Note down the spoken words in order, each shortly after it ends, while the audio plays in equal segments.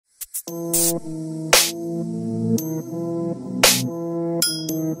Just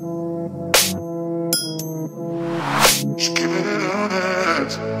give it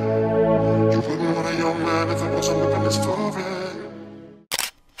honest. You wouldn't want a young man if it wasn't looking this for it.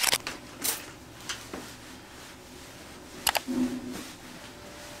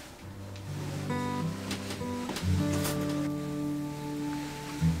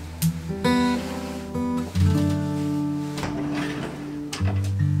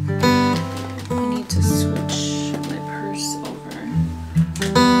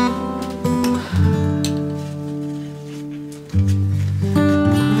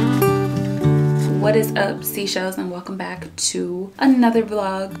 What is up, Seashells, and welcome back to another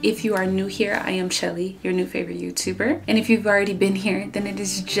vlog. If you are new here, I am Shelly, your new favorite YouTuber. And if you've already been here, then it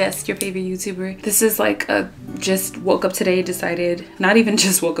is just your favorite YouTuber. This is like a just woke up today, decided, not even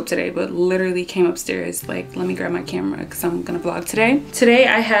just woke up today, but literally came upstairs like, let me grab my camera because I'm gonna vlog today. Today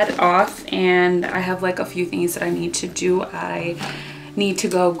I had off and I have like a few things that I need to do. I need to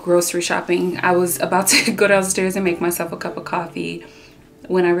go grocery shopping. I was about to go downstairs and make myself a cup of coffee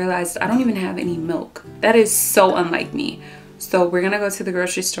when I realized I don't even have any milk. That is so unlike me. So we're gonna go to the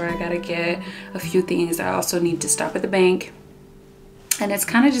grocery store. I gotta get a few things. I also need to stop at the bank. And it's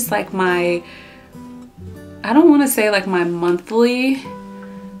kind of just like my, I don't want to say like my monthly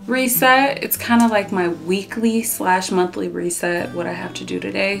reset. It's kind of like my weekly / monthly reset, what I have to do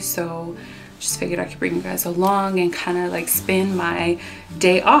today. So just figured I could bring you guys along and kind of like spend my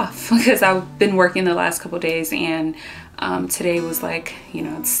day off because I've been working the last couple days, and today was like, you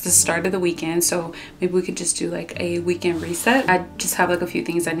know, it's the start of the weekend, so maybe we could just do like a weekend reset. I just have like a few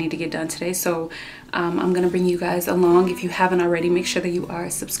things I need to get done today, so I'm gonna bring you guys along. If you haven't already, make sure that you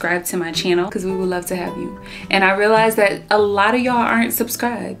are subscribed to my channel because we would love to have you. And I realize that a lot of y'all aren't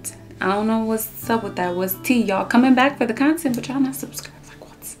subscribed. I don't know what's up with that. What's tea? Y'all coming back for the content, but y'all not subscribed. Like,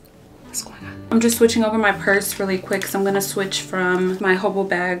 what's going on? I'm just switching over my purse really quick because I'm gonna switch from my hobo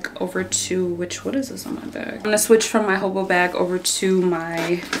bag over to, what is this on my bag? I'm gonna switch from my hobo bag over to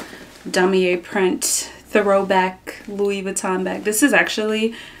my damier print throwback Louis Vuitton bag. This is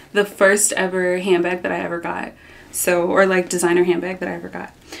actually the first ever handbag that I ever got. So, or like designer handbag that I ever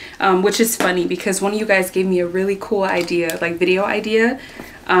got. Which is funny because one of you guys gave me a really cool idea, like video idea,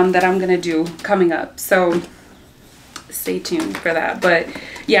 that I'm gonna do coming up. So stay tuned for that. But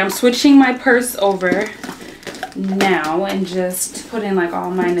yeah, I'm switching my purse over now and just putting like all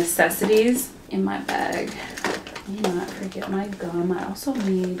my necessities in my bag. Let me not forget my gum. I also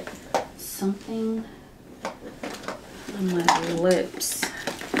need something on my lips.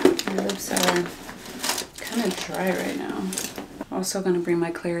 My lips are kind of dry right now. I'm also gonna bring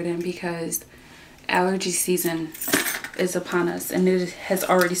my Claritin because allergy season is upon us and it has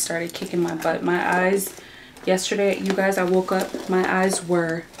already started kicking my butt. My eyes, yesterday, you guys, I woke up, my eyes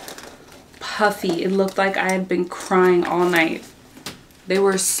were puffy. It looked like I had been crying all night. They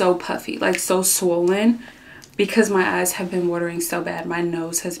were so puffy, like so swollen because my eyes have been watering so bad. My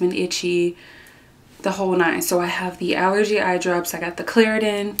nose has been itchy, the whole nine. So I have the allergy eye drops, I got the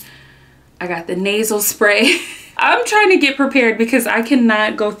Claritin, I got the nasal spray. I'm trying to get prepared because I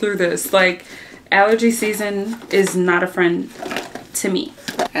cannot go through this. Like, allergy season is not a friend to me.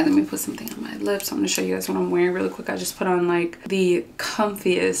 Okay, let me put something on my lips. I'm gonna show you guys what I'm wearing really quick. I just put on like the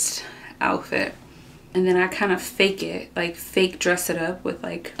comfiest outfit and then I kind of fake it, like fake dress it up with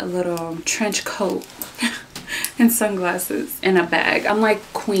like a little trench coat and sunglasses and a bag. I'm like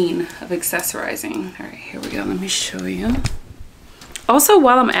queen of accessorizing. All right, here we go. Let me show you. Also,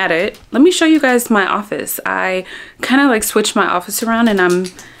 while I'm at it, let me show you guys my office. I kind of like switched my office around and I'm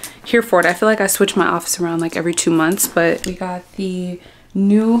here for it. I feel like I switch my office around like every 2 months, but we got the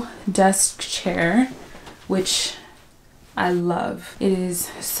new desk chair, which I love. It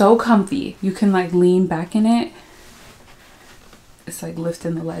is so comfy. You can like lean back in it. It's like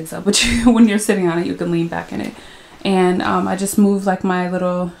lifting the legs up, but when you're sitting on it, you can lean back in it. And I just moved like my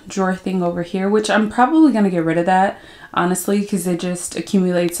little drawer thing over here, which I'm probably gonna get rid of that, honestly, because it just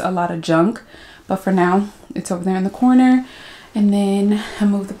accumulates a lot of junk. But for now, it's over there in the corner. And then I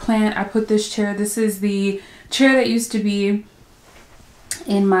moved the plant. I put this chair. This is the chair that used to be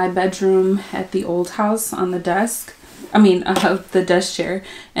in my bedroom at the old house on the desk. I mean, the desk chair.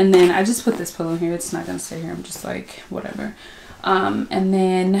 And then I just put this pillow here. It's not gonna stay here. I'm just like, whatever. And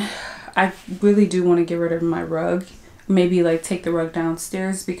then I really do want to get rid of my rug. Maybe like take the rug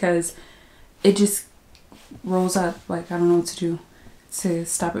downstairs because it just rolls up. Like, I don't know what to do to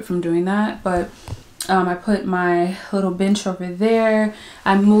stop it from doing that. But I put my little bench over there.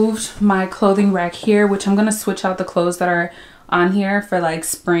 I moved my clothing rack here, which I'm gonna switch out the clothes that are on here for like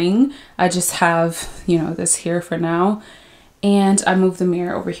spring. I just have, you know, this here for now. And I moved the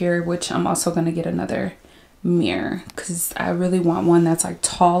mirror over here, which I'm also going to get another mirror because I really want one that's like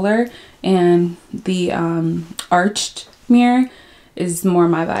taller, and the arched mirror is more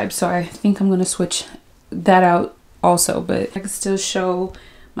my vibe. So I think I'm going to switch that out also, but I can still show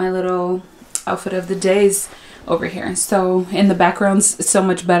my little outfit of the days over here. So in the background's so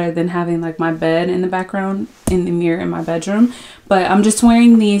much better than having like my bed in the background in the mirror in my bedroom. But I'm just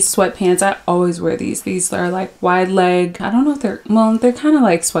wearing these sweatpants. I always wear these. These are like wide leg. I don't know if they're, well, they're kind of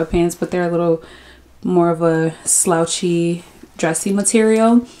like sweatpants, but they're a little more of a slouchy, dressy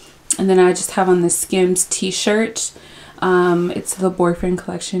material. And then I just have on this Skims t-shirt. It's the Boyfriend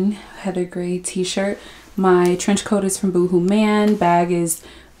Collection heather gray t-shirt. My trench coat is from Boohoo Man. Bag is,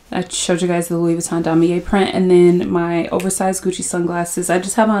 I showed you guys the Louis Vuitton damier print. And then my oversized Gucci sunglasses. I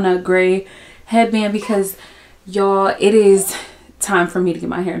just have on a gray headband because, y'all, it is time for me to get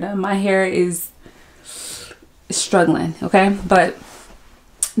my hair done. My hair is struggling, okay? But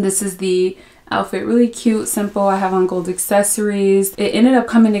this is the outfit. Really cute, simple. I have on gold accessories. It ended up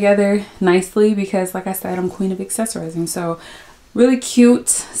coming together nicely because, like I said, I'm queen of accessorizing. So really cute,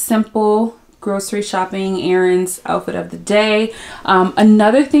 simple grocery shopping errands outfit of the day.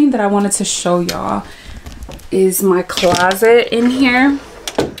 Another thing that I wanted to show y'all is my closet in here.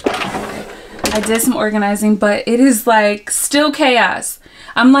 I did some organizing, but it is like still chaos.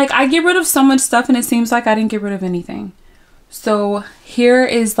 I'm like, I get rid of so much stuff and it seems like I didn't get rid of anything. So here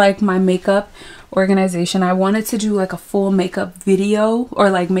is like my makeup organization. I wanted to do like a full makeup video or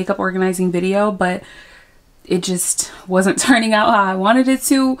like makeup organizing video, but it just wasn't turning out how I wanted it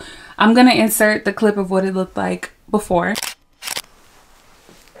to. I'm gonna insert the clip of what it looked like before.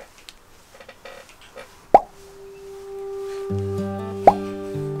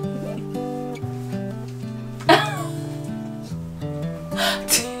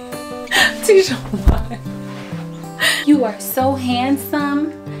 You are so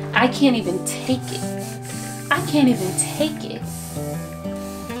handsome. I can't even take it. I can't even take it.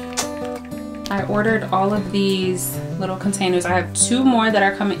 I ordered all of these little containers. I have 2 more that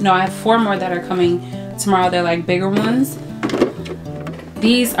are coming. No, I have 4 more that are coming tomorrow. They're like bigger ones.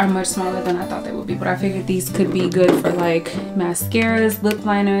 These are much smaller than I thought they would be, but I figured these could be good for like mascaras, lip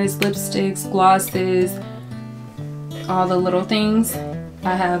liners, lipsticks, glosses, all the little things.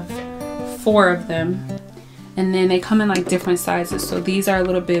 I have 4 of them, and then they come in like different sizes. So these are a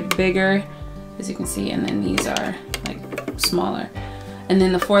little bit bigger, as you can see, and then these are like smaller. And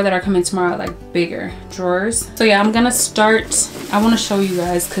then the 4 that are coming tomorrow are like bigger drawers. So yeah, I'm gonna start. I want to show you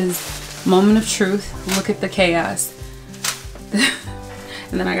guys because moment of truth. Look at the chaos.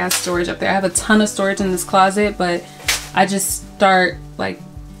 And then I got storage up there. I have a ton of storage in this closet, but I just start like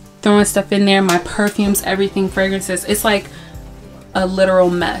throwing stuff in there. My perfumes, everything, fragrances. It's like a literal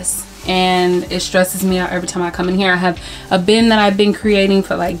mess, and it stresses me out every time I come in here. I have a bin that I've been creating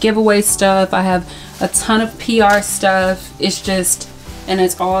for like giveaway stuff. I have a ton of PR stuff. It's just, and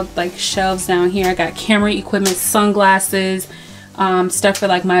it's all like shelves down here. I got camera equipment, sunglasses, stuff for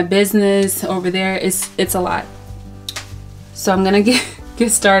like my business over there. It's a lot. So I'm gonna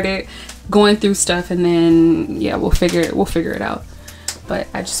get started going through stuff, and then yeah, we'll figure it out. But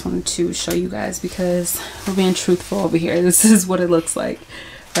I just wanted to show you guys because we're being truthful over here. This is what it looks like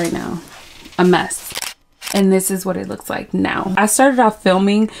right now. A mess. And this is what it looks like now. I started off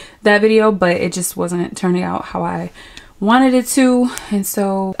filming that video, but it just wasn't turning out how I wanted it to, and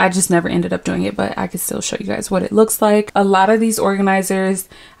so I just never ended up doing it, but I could still show you guys what it looks like. A lot of these organizers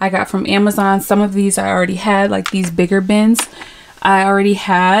I got from Amazon. Some of these I already had, like these bigger bins I already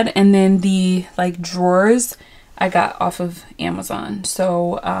had, and then the like drawers I got off of Amazon.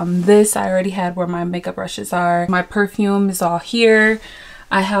 So this I already had where my makeup brushes are. My perfume is all here.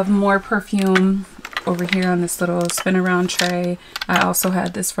 I have more perfume over here on this little spin around tray. I also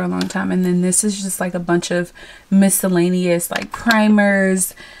had this for a long time. And then this is just like a bunch of miscellaneous like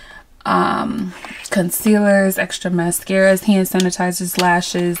primers, concealers, extra mascaras, hand sanitizers,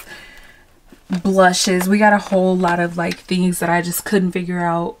 lashes, blushes. We got a whole lot of like things that I just couldn't figure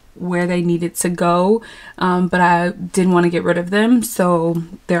out where they needed to go, but I didn't want to get rid of them, so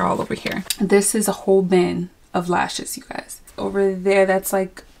they're all over here. This is a whole bin of lashes, you guys. Over there, that's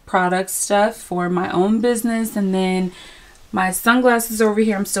like product stuff for my own business, and then my sunglasses over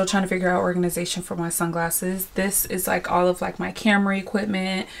here. I'm still trying to figure out organization for my sunglasses. This is like all of like my camera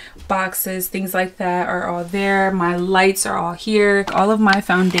equipment, boxes, things like that are all there. My lights are all here. All of my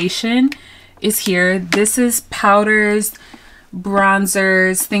foundation is here. This is powders,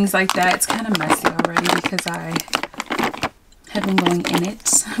 bronzers, things like that. It's kind of messy already because I have been going in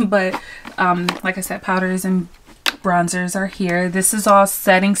it, but like I said, powders and bronzers are here. This is all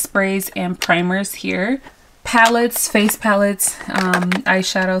setting sprays and primers here. palettes, face palettes,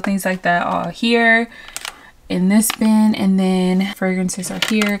 eyeshadow, things like that, all here in this bin. And then fragrances are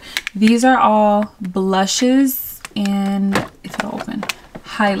here. These are all blushes, and if it'll open,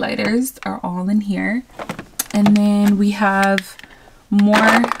 highlighters are all in here. And then we have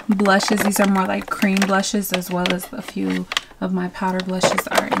more blushes. These are more like cream blushes, as well as a few of my powder blushes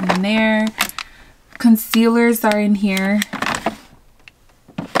are in there. Concealers are in here.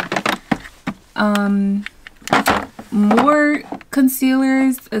 More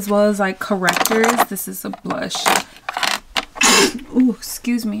concealers, as well as like correctors. This is a blush. Ooh,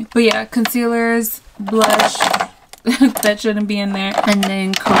 excuse me. But yeah, concealers, blush, that shouldn't be in there. And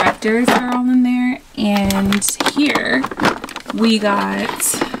then correctors are all in there. And here we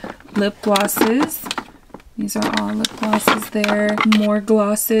got lip glosses. These are all lip glosses there. More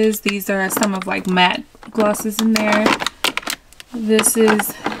glosses. These are some of like matte glosses in there. This is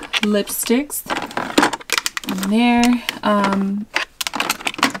lipsticks in there.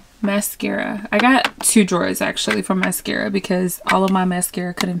 Mascara. I got 2 drawers actually for mascara because all of my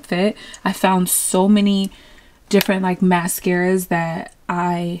mascara couldn't fit. I found so many different like mascaras that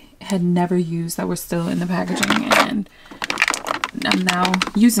I had never used that were still in the packaging, and I'm now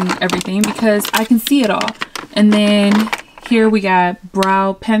using everything because I can see it all. And then here we got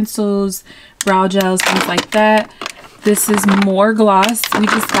brow pencils, brow gels, things like that. This is more gloss.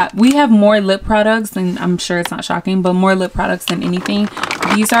 We have more lip products, and I'm sure it's not shocking, but more lip products than anything.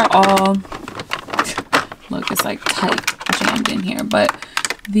 These are all, look, it's like tight jammed in here, but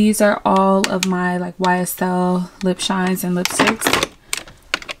these are all of my like YSL lip shines and lipsticks.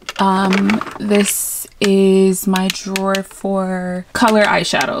 This is my drawer for color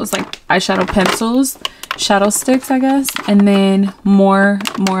eyeshadows, like eyeshadow pencils, shadow sticks, I guess, and then more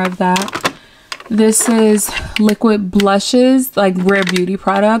of that. This is liquid blushes, like Rare Beauty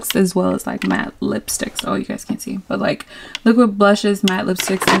products, as well as like matte lipsticks. Oh, you guys can't see, but like liquid blushes, matte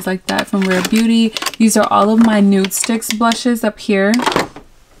lipsticks, things like that from Rare Beauty. These are all of my nude sticks blushes up here.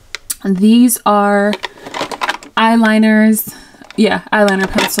 And these are eyeliners, yeah, eyeliner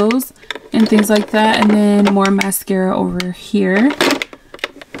pencils and things like that. And then more mascara over here.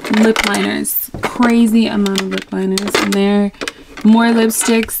 Lip liners, crazy amount of lip liners in there. More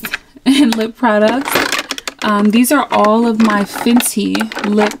lipsticks and lip products. These are all of my Fenty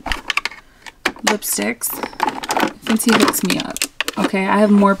lipsticks. Fenty hooks me up. Okay, I have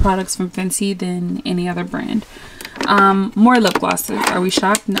more products from Fenty than any other brand. More lip glosses. Are we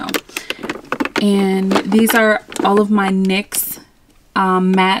shocked? No. And these are all of my NYX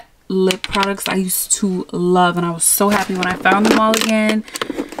matte lip products I used to love, and I was so happy when I found them all again.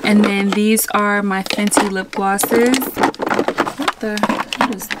 And then these are my Fenty lip glosses.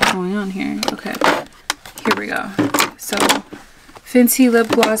 What is going on here? Okay, here we go. So Fenty lip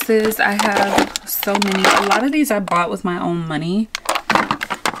glosses, I have so many. A lot of these I bought with my own money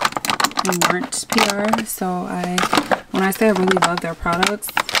and weren't PR. So when I say I really love their products,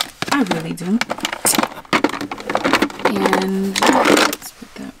 I really do. And let's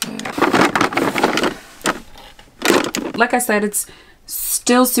put that back. Like I said, it's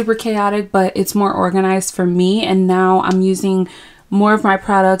still super chaotic, but it's more organized for me. And now I'm using more of my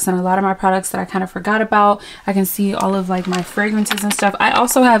products, and a lot of my products that I kind of forgot about. I can see all of like my fragrances and stuff. I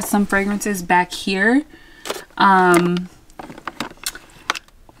also have some fragrances back here.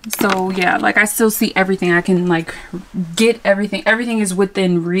 So yeah, like I still see everything. I can like get everything. Everything is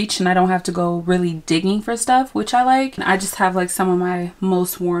within reach, and I don't have to go really digging for stuff, which I like. I just have like some of my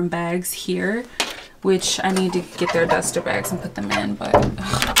most worn bags here, which I need to get their duster bags and put them in.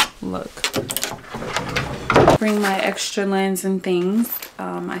 But look, bring my extra lens and things.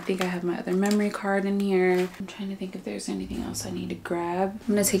 I think I have my other memory card in here. I'm trying to think if there's anything else I need to grab.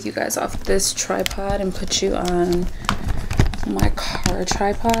 I'm gonna take you guys off this tripod and put you on my car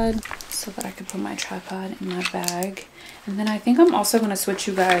tripod so that I can put my tripod in my bag. And then I think I'm also gonna switch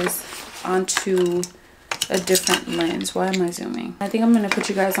you guys onto a different lens. Why am I zooming? I think I'm gonna put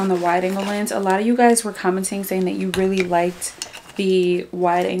you guys on the wide angle lens. A lot of you guys were commenting saying that you really liked the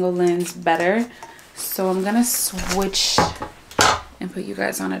wide angle lens better, so I'm gonna switch and put you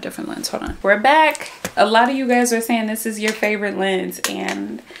guys on a different lens. Hold on, we're back. A lot of you guys are saying this is your favorite lens,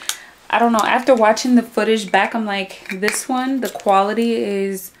 and I don't know, after watching the footage back, I'm like, this one, the quality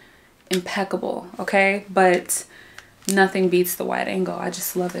is impeccable, okay? But nothing beats the wide angle. I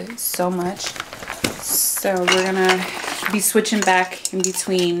just love it so much. So we're gonna be switching back in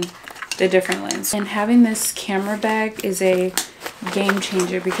between the different lenses. And having this camera bag is a game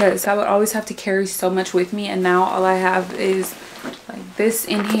changer, because I would always have to carry so much with me, and now all I have is like this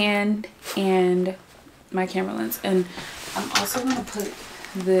in hand and my camera lens. And I'm also gonna put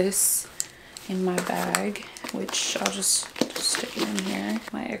this in my bag which I'll just stick it in here.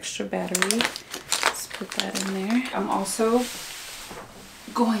 My extra battery, let's put that in there. I'm also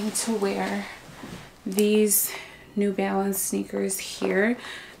going to wear these New Balance sneakers here.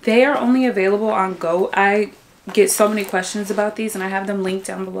 They are only available on GOAT. I get so many questions about these, and I have them linked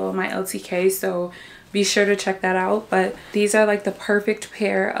down below in my LTK, so be sure to check that out. But these are like the perfect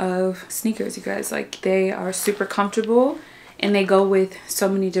pair of sneakers, you guys. Like, they are super comfortable and they go with so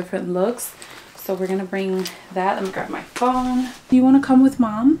many different looks. So we're gonna bring that. Let me grab my phone. Do you want to come with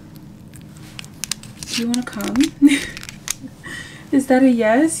mom? Do you want to come? Is that a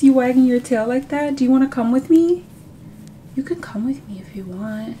yes? You wagging your tail like that? Do you want to come with me? You can come with me if you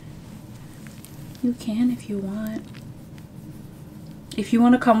want. You can if you want. If you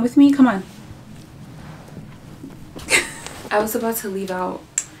want to come with me, come on. I was about to leave out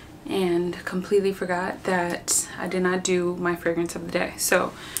and completely forgot that I did not do my fragrance of the day.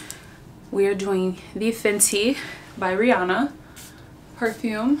 So we are doing the Fenty by Rihanna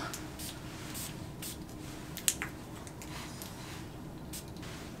perfume.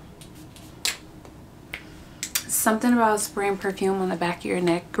 Something about spraying perfume on the back of your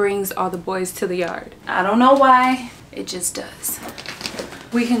neck brings all the boys to the yard. I don't know why, it just does.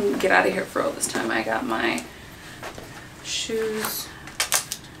 We can get out of here for all this time. I got my shoes,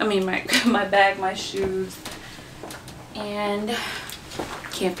 I mean my bag, my shoes, and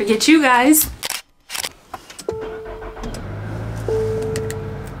can't forget you guys.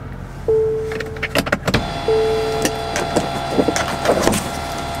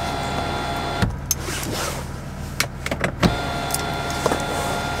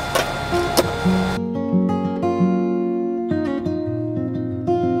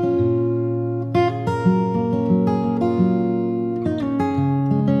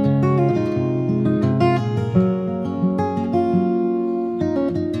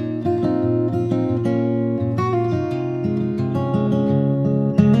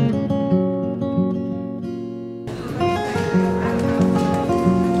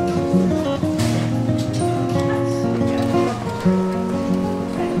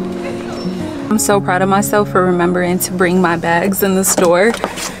 I'm so proud of myself for remembering to bring my bags in the store,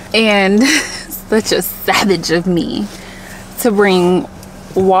 and such a savage of me to bring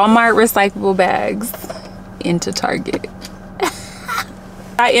Walmart recyclable bags into Target.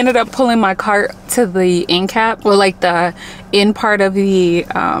 I ended up pulling my cart to the end cap, or like the end part of the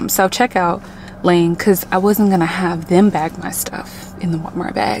self-checkout lane, because I wasn't gonna have them bag my stuff in the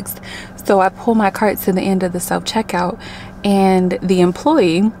Walmart bags. So I pulled my cart to the end of the self-checkout, and the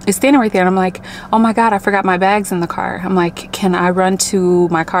employee is standing right there, and I'm like, oh my god, I forgot my bags in the car. I'm like, can I run to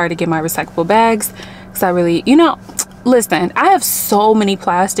my car to get my recyclable bags? Because I really, you know, listen, I have so many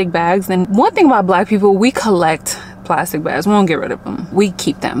plastic bags, and one thing about black people, we collect plastic bags. We don't get rid of them. We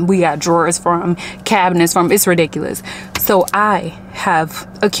keep them. We got drawers for them, cabinets for them. It's ridiculous. So I have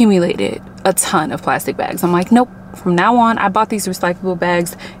accumulated a ton of plastic bags. I'm like, nope. From now on, I bought these recyclable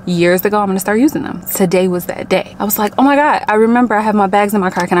bags years ago. I'm gonna start using them. Today was that day. I was like, oh my god, I remember I have my bags in my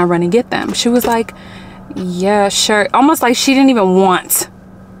car. Can I run and get them? She was like, yeah, sure. Almost like she didn't even want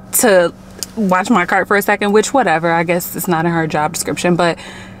to watch my cart for a second, which whatever. I guess it's not in her job description, but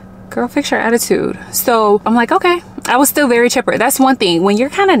girl, fix your attitude. So I'm like, okay. I was still very chipper. That's one thing. When you're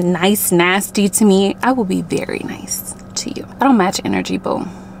kind of nice, nasty to me, I will be very nice to you. I don't match energy, boo.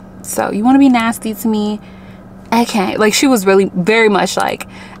 So you want to be nasty to me? Okay. Like, she was really very much like,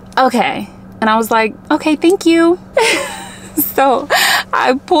 okay. And I was like, okay, thank you. So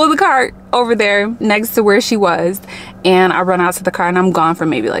I pulled the cart over there next to where she was, and I run out to the car, and I'm gone for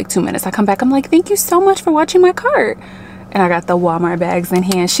maybe like 2 minutes. I come back, I'm like, thank you so much for watching my cart. And I got the Walmart bags in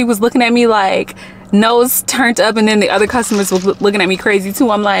hand. She was looking at me like nose turned up, and then the other customers were looking at me crazy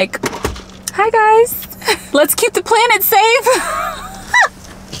too. I'm like, hi guys, let's keep the planet safe.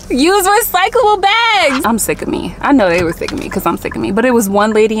 Use recyclable bags. I'm sick of me. I know they were sick of me because I'm sick of me. But it was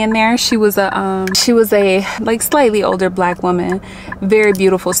one lady in there. She was a like slightly older black woman. Very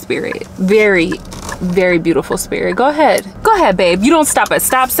beautiful spirit. Very, very beautiful spirit. Go ahead, babe. You don't stop at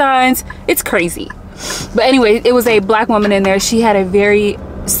stop signs. It's crazy. But anyway, it was a black woman in there. She had a very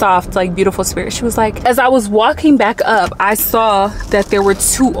soft, like, beautiful spirit. She was like, as I was walking back up, I saw that there were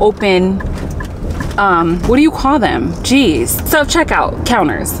two open, what do you call them? Jeez, self-checkout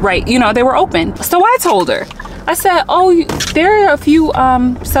counters, right? You know, they were open. So I told her, I said, oh, there are a few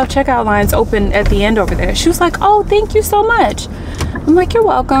self-checkout lines open at the end over there. She was like, oh, thank you so much. I'm like, you're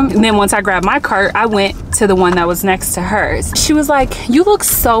welcome. And then once I grabbed my cart, I went to the one that was next to hers. She was like, you look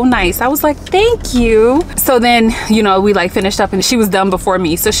so nice. I was like, thank you. So then, you know, we like finished up, and she was done before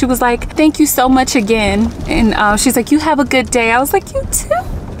me. So she was like, thank you so much again. And she's like, you have a good day. I was like, you too.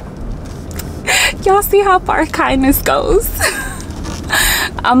 Y'all see how far kindness goes?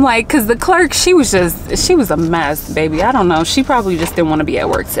 I'm like, cause the clerk, she was a mess, baby. I don't know. She probably just didn't want to be at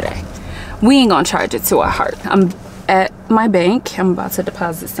work today. We ain't gonna charge it to her heart. I'm at my bank. I'm about to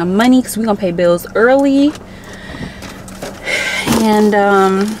deposit some money because we're gonna pay bills early. And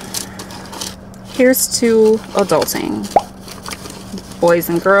here's to adulting. Boys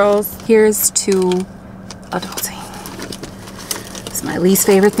and girls, here's to adulting. It's my least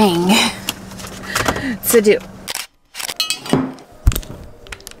favorite thing to do.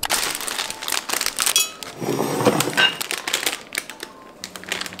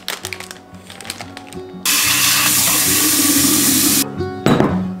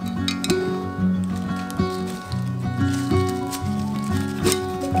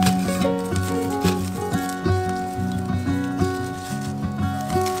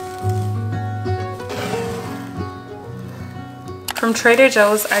 From Trader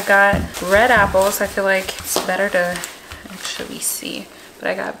Joe's, I got red apples. I feel like it's better to actually see, but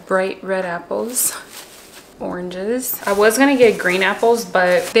I got bright red apples, oranges. I was gonna get green apples,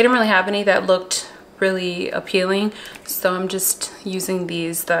 but they didn't really have any that looked really appealing, so I'm just using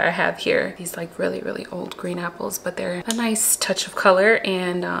these that I have here. These like really old green apples, but they're a nice touch of color,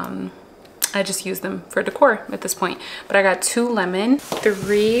 and I just use them for decor at this point. But I got 2 lemon,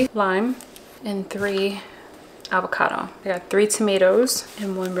 3 lime, and 3 avocado. I got 3 tomatoes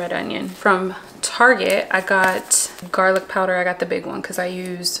and 1 red onion. From Target, I got garlic powder. I got the big one because I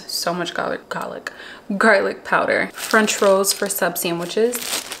use so much garlic powder. French rolls for sub sandwiches.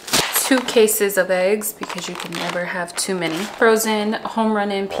 2 cases of eggs because you can never have too many. Frozen home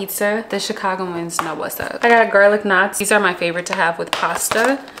run-in pizza. The Chicagoans know what's up. I got garlic knots. These are my favorite to have with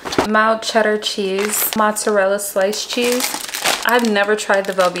pasta. Mild cheddar cheese. Mozzarella sliced cheese. I've never tried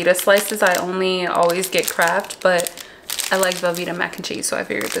the Velveeta slices. I always get Kraft, but I like Velveeta mac and cheese, so I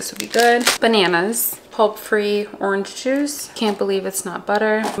figured this would be good. Bananas, pulp-free orange juice. Can't believe it's not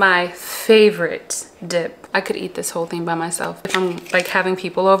butter. My favorite dip. I could eat this whole thing by myself. If I'm like having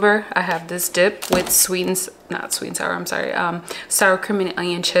people over, I have this dip with sour cream and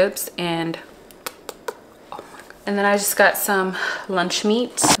onion chips, and then I just got some lunch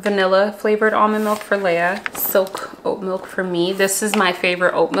meat, vanilla flavored almond milk for Leia, silk oat milk for me. This is my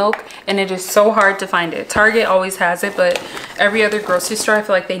favorite oat milk, and it is so hard to find it. Target always has it, but every other grocery store, I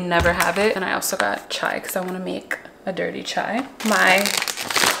feel like they never have it. And I also got chai because I want to make a dirty chai. My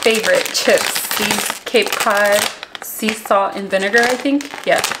favorite chips, these Cape Cod sea salt and vinegar, I think.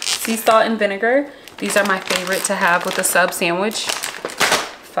 Yeah, sea salt and vinegar. These are my favorite to have with a sub sandwich.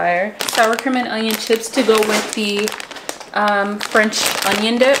 Fire. Sour cream and onion chips to go with the French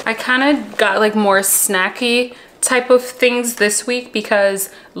onion dip. I kind of got like more snacky type of things this week because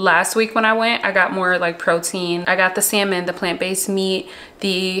last week when I went, I got more like protein. I got the salmon, the plant-based meat,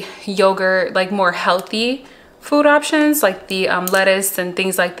 the yogurt, like more healthy food options like the lettuce and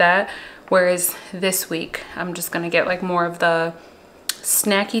things like that. Whereas this week, I'm just gonna get like more of the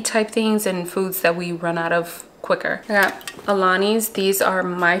snacky type things and foods that we run out of quicker. I got Alani's. These are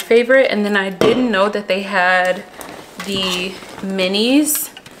my favorite, and then I didn't know that they had the minis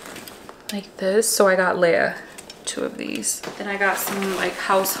like this, so I got Leia 2 of these. Then I got some like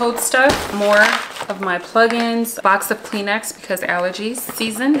household stuff, more of my plugins, box of Kleenex because allergies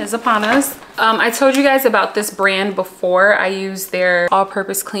season is upon us. I told you guys about this brand before. I use their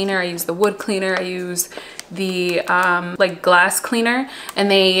all-purpose cleaner, I use the wood cleaner, I use the like glass cleaner, and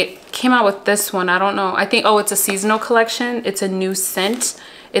they came out with this one. I don't know, I think, oh, it's a seasonal collection. It's a new scent.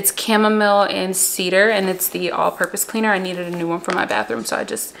 It's chamomile and cedar, and it's the all-purpose cleaner. I needed a new one for my bathroom, so I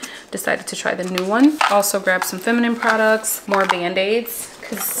just decided to try the new one. Also grabbed some feminine products, more band-aids,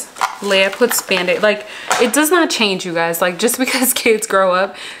 because Leia puts band-aid, like, it does not change, you guys. Like, just because kids grow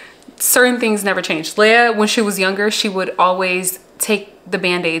up, certain things never change. Leia, when she was younger, she would always take the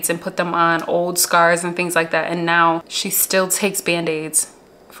band-aids and put them on old scars and things like that, and now she still takes band-aids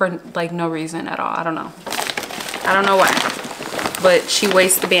for like no reason at all. I don't know why, but she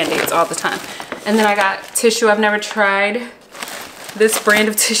wastes the band-aids all the time. And then I got tissue. I've never tried this brand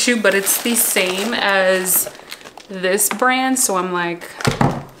of tissue, but it's the same as this brand, so I'm like,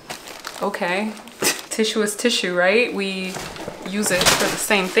 okay, tissue is tissue, right? We use it for the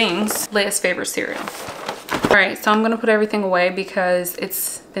same things. Leia's favorite cereal. All right, so I'm gonna put everything away because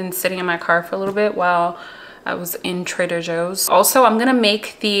it's been sitting in my car for a little bit while I was in Trader Joe's. Also, I'm gonna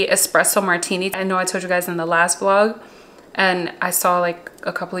make the espresso martini. I know I told you guys in the last vlog, and I saw like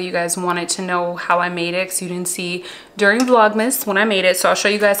a couple of you guys wanted to know how I made it because you didn't see during Vlogmas when I made it. So I'll show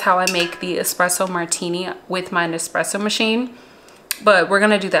you guys how I make the espresso martini with my Nespresso machine, but we're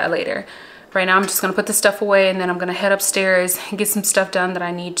gonna do that later. right now I'm just gonna put this stuff away, and then I'm gonna head upstairs and get some stuff done that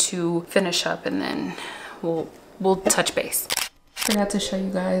I need to finish up, and then we'll touch base. Forgot to show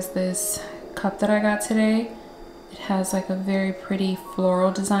you guys this cup that I got today. It has like a very pretty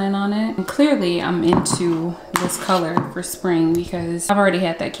floral design on it. And clearly I'm into this color for spring because I've already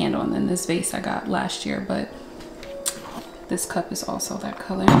had that candle, and then this vase I got last year, but this cup is also that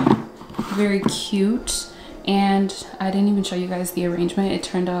color. Very cute. And I didn't even show you guys the arrangement. It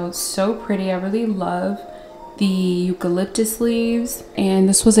turned out so pretty. I really love the eucalyptus leaves, and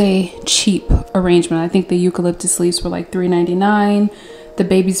this was a cheap arrangement. I think the eucalyptus leaves were like $3.99. The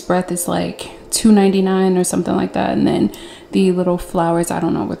baby's breath is like $2.99 or something like that, and then the little flowers, I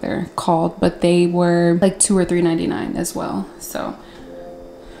don't know what they're called, but they were like $2 or $3.99 as well. So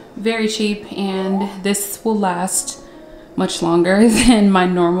very cheap, and this will last much longer than my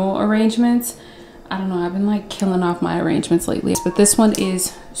normal arrangements. I don't know, I've been like killing off my arrangements lately, but this one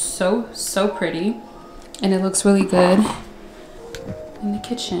is so pretty, and it looks really good in the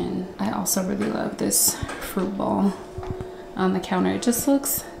kitchen. I also really love this fruit bowl on the counter. It just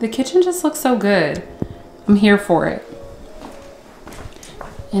looks, the kitchen just looks so good. I'm here for it.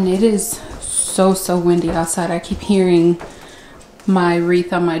 And it is so windy outside. I keep hearing my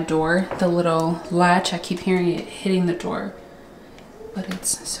wreath on my door, the little latch, I keep hearing it hitting the door, but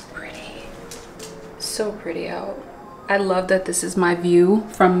it's so pretty. So pretty out. I love that this is my view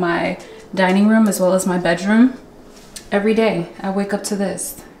from my dining room as well as my bedroom. Every day I wake up to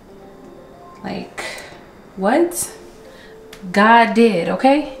this. Like, what? God did,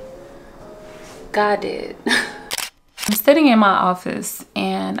 okay? God did. I'm sitting in my office,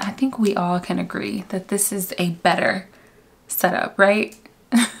 and I think we all can agree that this is a better setup, right?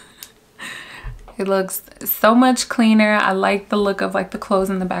 It looks so much cleaner. I like the look of like the clothes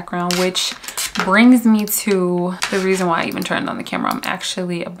in the background, which brings me to the reason why I even turned on the camera. I'm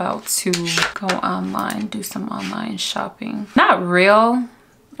actually about to go online, do some online shopping. Not real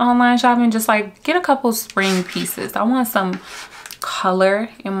online shopping, just like get a couple spring pieces. I want some color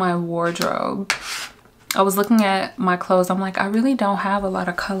in my wardrobe. I was looking at my clothes. I'm like, I really don't have a lot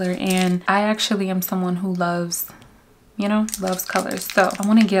of color, and I actually am someone who loves, you know, loves colors. So I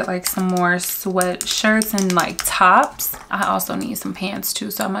want to get like some more sweatshirts and like tops. I also need some pants too,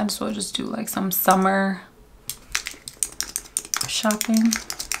 so I might as well just do like some summer shopping.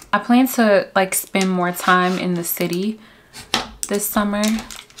 I plan to like spend more time in the city this summer,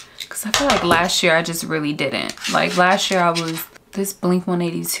 because I feel like last year I just really didn't. Like last year I was, this Blink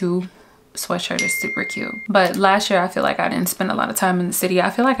 182 sweatshirt is super cute, but last year I feel like I didn't spend a lot of time in the city. I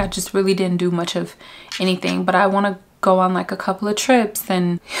feel like I just really didn't do much of anything, but I want to go on like a couple of trips,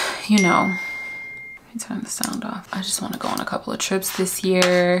 and you know, let me turn the sound off. I just want to go on a couple of trips this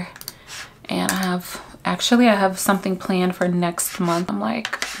year, and I have something planned for next month. I'm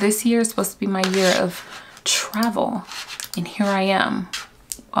like, this year is supposed to be my year of travel, and here I am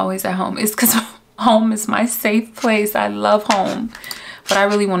always at home. It's because home is my safe place. I love home, but I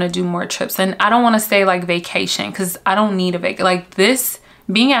really want to do more trips, and I don't want to say like vacation, because I don't need a vacation. Like this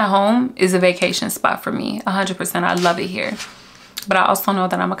being at home is a vacation spot for me, 100%. I love it here, but I also know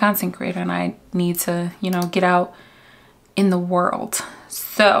that I'm a content creator and I need to, you know, get out in the world.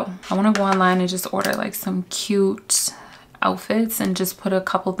 So I want to go online and just order like some cute outfits and just put a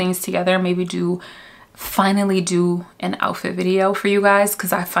couple things together. Maybe finally do an outfit video for you guys,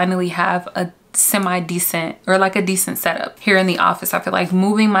 because I finally have a semi-decent, or like a decent setup here in the office. I feel like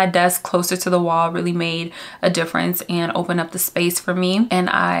moving my desk closer to the wall really made a difference and opened up the space for me, and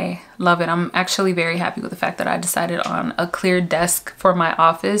I love it. I'm actually very happy with the fact that I decided on a clear desk for my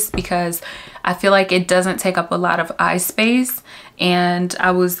office, because I feel like it doesn't take up a lot of eye space. And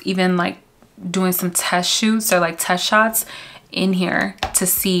I was even like doing some test shoots or like test shots in here to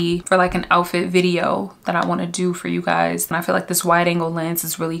see for like an outfit video that I want to do for you guys, and I feel like this wide angle lens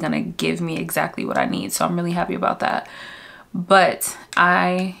is really gonna give me exactly what I need, so I'm really happy about that. But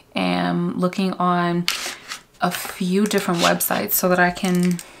I am looking on a few different websites so that I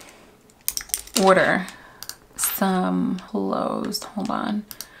can order some clothes. Hold on,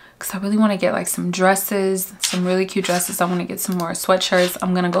 because I really want to get like some dresses, some really cute dresses. I want to get some more sweatshirts.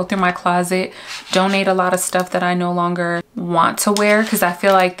 I'm gonna go through my closet, donate a lot of stuff that I no longer want to wear, because I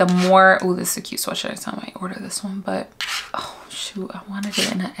feel like the more, oh, this is a cute sweatshirt, so I might order this one, but oh shoot, I wanted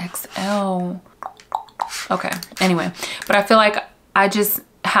it in an XL. Okay, anyway, but I feel like I just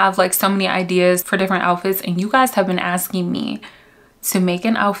have like so many ideas for different outfits, and you guys have been asking me to make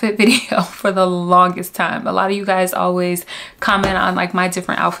an outfit video for the longest time. A lot of you guys always comment on like my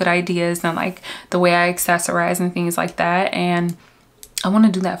different outfit ideas and like the way I accessorize and things like that, and I want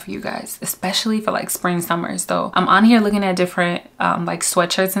to do that for you guys, especially for like spring, summer. So I'm on here looking at different like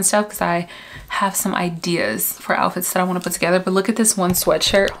sweatshirts and stuff because I have some ideas for outfits that I want to put together. But look at this one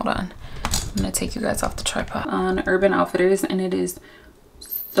sweatshirt. Hold on. I'm going to take you guys off the tripod. On Urban Outfitters, and it is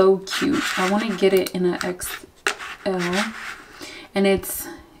so cute. I want to get it in an XL. And it's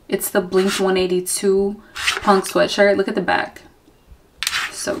the Blink 182 punk sweatshirt. Look at the back.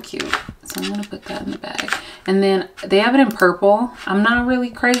 So cute. So I'm gonna put that in the bag. And then they have it in purple. I'm not really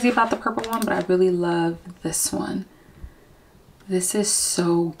crazy about the purple one, but I really love this one. This is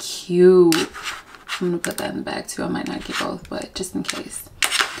so cute. I'm gonna put that in the bag too. I might not get both, but just in case.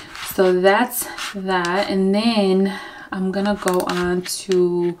 So that's that. And then I'm gonna go on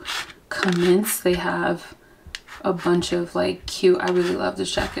to Commence. They have a bunch of like cute, I really love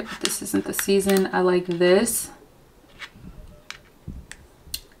this jacket, but this isn't the season. I like this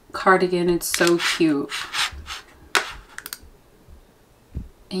cardigan. It's so cute,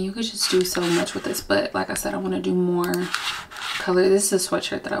 and you could just do so much with this. But like I said, I want to do more color. This is a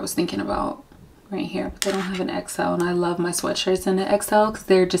sweatshirt that I was thinking about right here, but they don't have an XL, and I love my sweatshirts in the XL because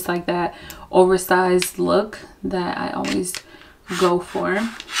they're just like that oversized look that I always go for.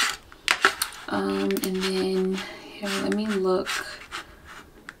 And then here, let me look.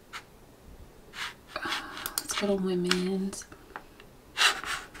 Let's go to women's.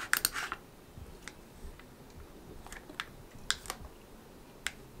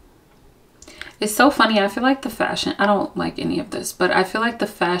 It's so funny. I feel like the fashion, I don't like any of this, but I feel like the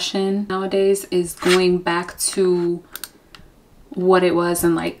fashion nowadays is going back to what it was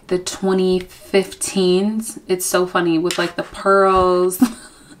in like the 2015s. It's so funny with like the pearls.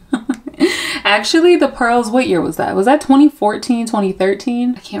 Actually, the pearls, what year was that? Was that 2014,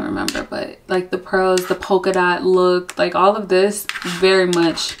 2013? I can't remember, but like the pearls, the polka dot look, like all of this, very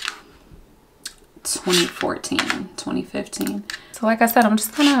much 2014, 2015. So like I said, I'm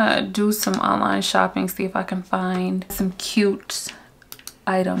just gonna do some online shopping, see if I can find some cute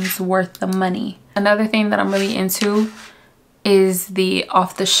items worth the money. Another thing that I'm really into is the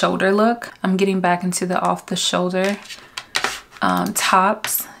off-the-shoulder look. I'm getting back into the off-the-shoulder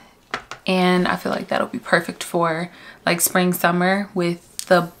tops, and I feel like that'll be perfect for like spring, summer with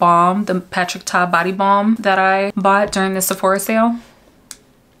the balm, the Patrick Ta body balm that I bought during the Sephora sale.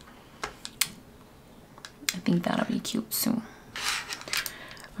 I think that'll be cute soon.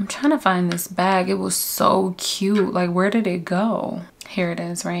 I'm trying to find this bag. It was so cute. Like, where did it go? Here it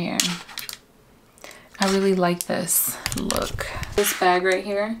is right here. I really like this look. This bag right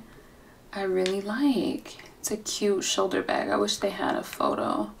here, I really like. It's a cute shoulder bag. I wish they had a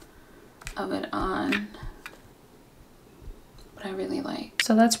photo of it on, but I really like.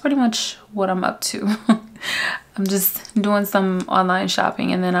 So that's pretty much what I'm up to. I'm just doing some online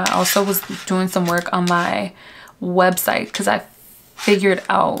shopping, and then I also was doing some work on my website because I figured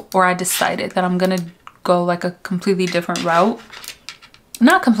out, or I decided that I'm gonna go like a completely different route.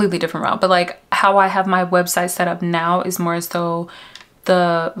 Not completely different route, but like how I have my website set up now is more so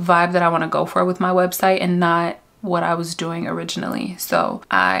the vibe that I want to go for with my website and not what I was doing originally. So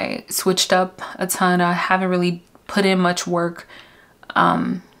I switched up a ton. I haven't really put in much work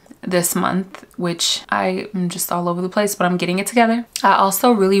this month, which I am just all over the place, but I'm getting it together. I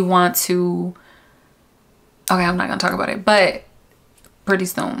also really want to, okay, I'm not gonna talk about it, but pretty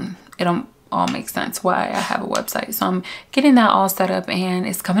soon it'll all make sense why I have a website. So I'm getting that all set up, and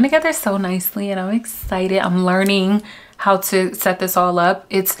it's coming together so nicely, and I'm excited. I'm learning how to set this all up.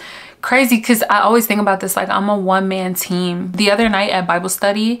 It's crazy because I always think about this like I'm a one-man team. The other night at Bible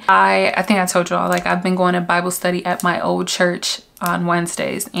study, I think I told y'all, like I've been going to Bible study at my old church on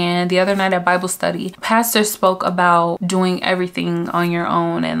Wednesdays, and the other night at Bible study, pastor spoke about doing everything on your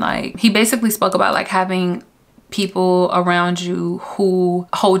own, and like he basically spoke about like having people around you who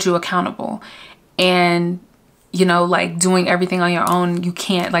hold you accountable, and you know, like doing everything on your own, you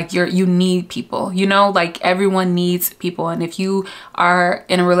can't, like you need people, you know, like everyone needs people. And if you are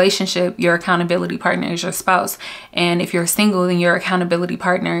in a relationship, your accountability partner is your spouse, and if you're single, then your accountability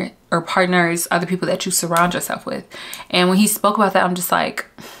partner or partners are the people that you surround yourself with. And when he spoke about that, I'm just like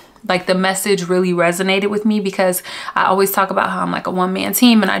the message really resonated with me, because I always talk about how I'm like a one-man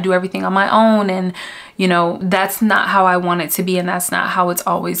team and I do everything on my own, and you know, that's not how I want it to be, and that's not how it's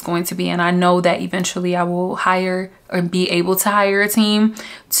always going to be. And I know that eventually I will hire or be able to hire a team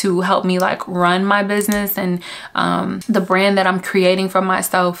to help me like run my business and the brand that I'm creating for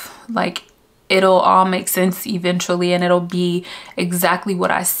myself. Like it'll all make sense eventually, and it'll be exactly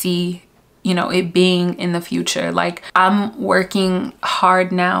what I see, you know, it being in the future. Like I'm working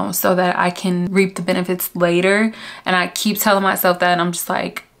hard now so that I can reap the benefits later, and I keep telling myself that, and I'm just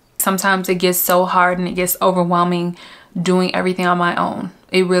like, sometimes it gets so hard and it gets overwhelming doing everything on my own.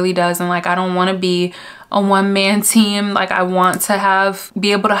 It really does. And like, I don't want to be a one-man team. Like, I want to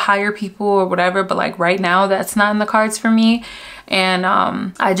be able to hire people or whatever, but like right now that's not in the cards for me. And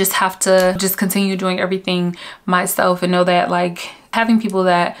I just have to just continue doing everything myself and know that like having people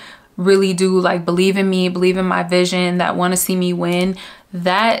that really do like believe in me, believe in my vision, that want to see me win,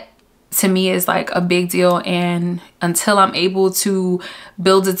 that to me is like a big deal. And until I'm able to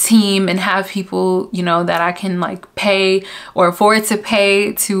build a team and have people, you know, that I can like pay or afford to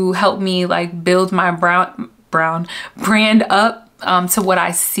pay to help me like build my brand up to what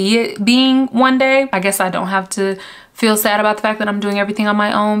I see it being one day, I guess I don't have to feel sad about the fact that I'm doing everything on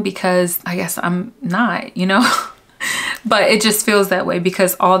my own, because I guess I'm not, you know. But it just feels that way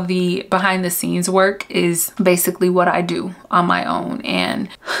because all the behind the scenes work is basically what I do on my own, and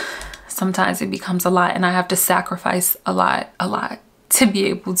sometimes it becomes a lot and I have to sacrifice a lot to be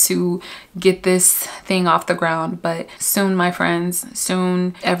able to get this thing off the ground. But soon, my friends,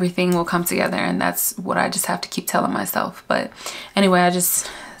 soon everything will come together, and that's what I just have to keep telling myself. But anyway, I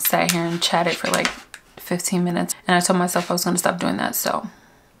just sat here and chatted for like 15 minutes and I told myself I was going to stop doing that, so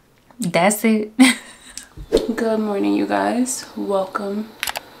that's it. Good morning, you guys. Welcome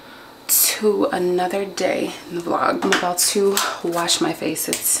to another day in the vlog. I'm about to wash my face.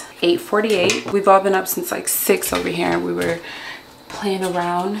 It's 8:48. We've all been up since like 6 over here. We were playing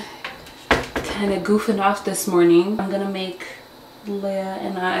around, kind of goofing off this morning. I'm gonna make Leia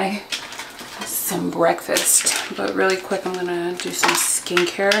and I some breakfast, but really quick I'm gonna do some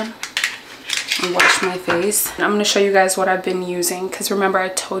skincare and wash my face. And I'm gonna show you guys what I've been using, because remember I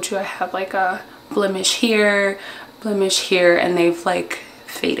told you I have like a blemish here, and they've like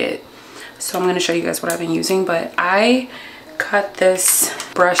faded. So I'm gonna show you guys what I've been using. But I got this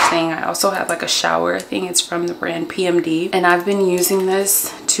brush thing. I also have like a shower thing. It's from the brand PMD, and I've been using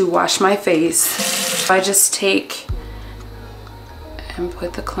this to wash my face. I just take and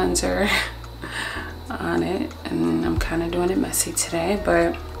put the cleanser on it, and I'm kind of doing it messy today,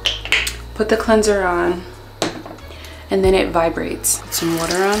 but put the cleanser on and then it vibrates. Put some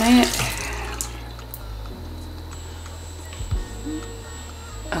water on it.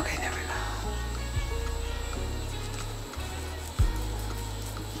 Okay, there we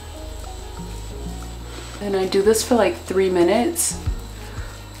go. And I do this for like 3 minutes.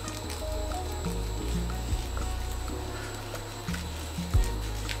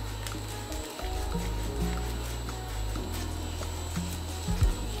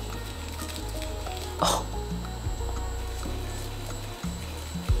 Oh.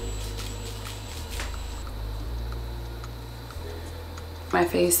 My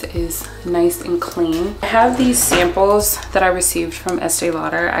face is nice and clean. I have these samples that I received from Estee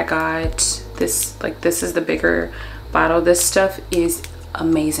Lauder. I got this, like this is the bigger bottle. This stuff is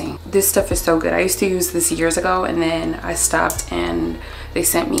amazing. This stuff is so good. I used to use this years ago and then I stopped, and they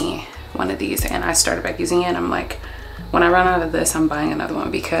sent me one of these and I started back using it, and I'm like, when I run out of this, I'm buying another one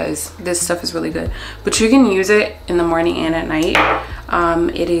because this stuff is really good. But you can use it in the morning and at night.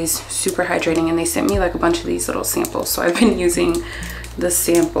 It is super hydrating, and they sent me like a bunch of these little samples. So I've been using the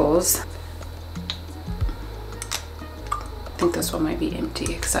samples. I think this one might be empty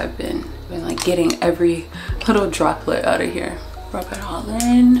because I've been like getting every little droplet out of here. Rub it all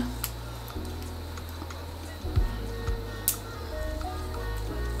in.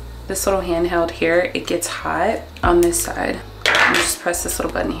 This little handheld here, it gets hot on this side. You just press this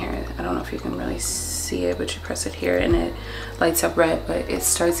little button here. I don't know if you can really see it, but you press it here and it lights up red, but it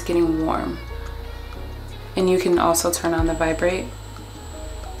starts getting warm. And you can also turn on the vibrate.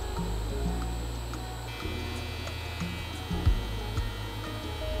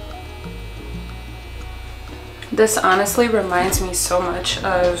 This honestly reminds me so much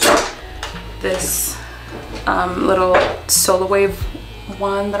of this little Solar Wave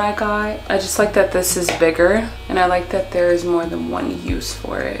one that I got. I just like that this is bigger, and I like that there is more than one use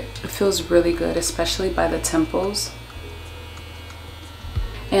for it. It feels really good, especially by the temples.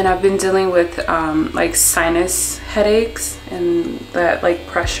 And I've been dealing with like sinus headaches and that like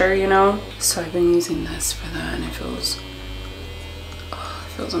pressure, you know, so I've been using this for that, and it feels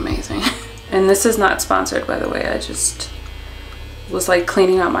amazing. And this is not sponsored, by the way. I just was like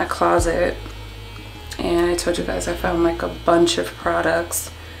cleaning out my closet, and I told you guys I found like a bunch of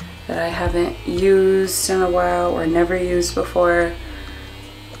products that I haven't used in a while or never used before,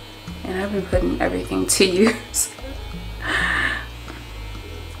 and I've been putting everything to use.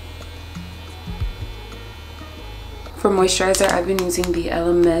 For moisturizer, I've been using the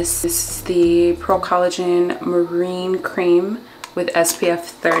LMS. This is the Pro Collagen Marine Cream with SPF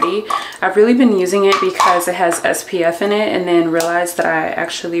 30. I've really been using it because it has SPF in it, and then realized that I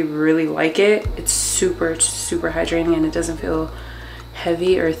actually really like it. It's super hydrating, and it doesn't feel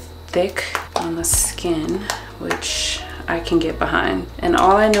heavy or thick on the skin, which I can get behind. And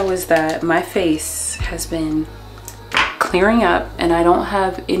all I know is that my face has been clearing up, and I don't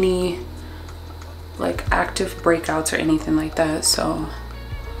have any like active breakouts or anything like that. So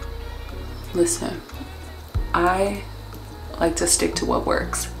listen, I like to stick to what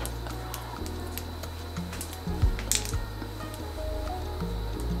works.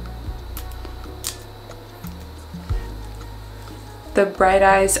 The Bright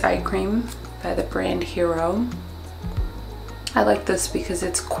Eyes Eye Cream by the brand Hiiiii. I like this because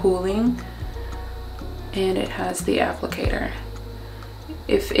it's cooling and it has the applicator.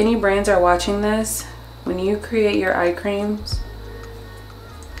 If any brands are watching this, when you create your eye creams,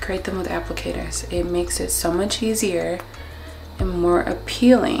 create them with applicators. It makes it so much easier and more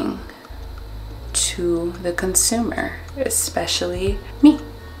appealing to the consumer, especially me.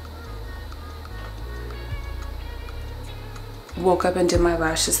 Woke up and did my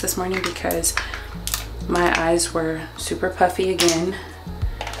lashes this morning because my eyes were super puffy again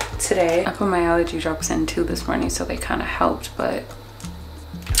today. I put my allergy drops in too this morning, so they kind of helped, but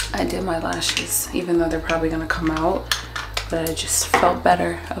I did my lashes even though they're probably gonna come out. But I just felt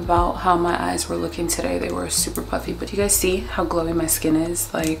better about how my eyes were looking today. They were super puffy, but you guys see how glowy my skin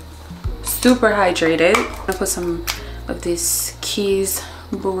is? Like super hydrated. I'm gonna put some of this Keys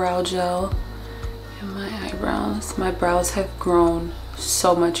brow gel in my eyebrows. My brows have grown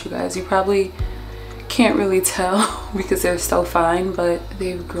so much, you guys. You probably can't really tell because they're so fine, but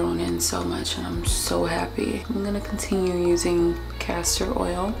they've grown in so much and I'm so happy. I'm gonna continue using castor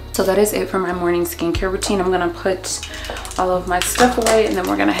oil. So that is it for my morning skincare routine. I'm gonna put all of my stuff away and then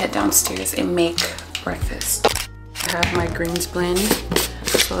we're gonna head downstairs and make breakfast. I have my greens blend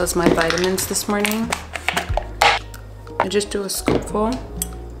as well as my vitamins this morning. I just do a scoopful.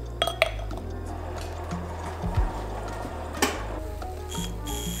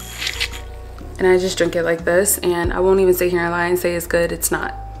 And I just drink it like this, and I won't even sit here and lie and say it's good. It's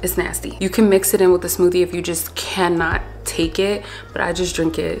not. It's nasty. You can mix it in with a smoothie if you just cannot take it, but I just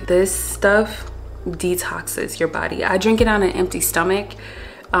drink it. This stuff detoxes your body. I drink it on an empty stomach,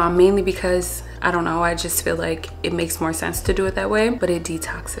 mainly because, I don't know, I just feel like it makes more sense to do it that way, but it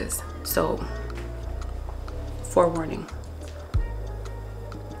detoxes. So, forewarning.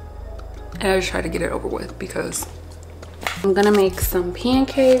 And I just try to get it over with because I'm gonna make some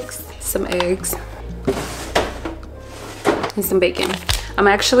pancakes, some eggs, and some bacon. I'm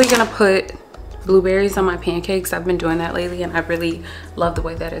actually gonna put blueberries on my pancakes. I've been doing that lately and I really love the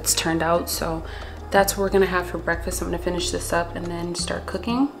way that it's turned out. So that's what we're gonna have for breakfast. I'm gonna finish this up and then start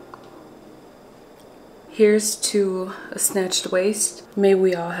cooking. Here's to a snatched waist. May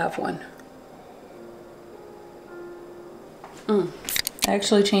we all have one. I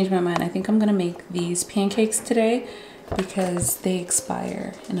actually changed my mind. I think I'm gonna make these pancakes today because they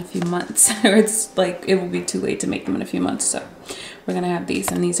expire in a few months. Or it's like it will be too late to make them in a few months. So we're gonna have these,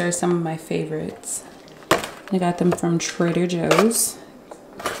 and these are some of my favorites. I got them from Trader Joe's.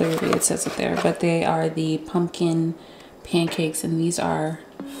 Clearly it says it there, but they are the pumpkin pancakes and these are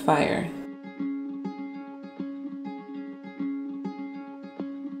fire.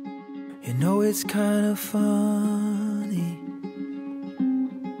 You know, it's kind of funny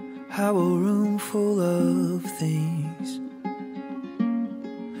how a room full of things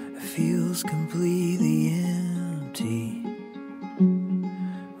feels completely empty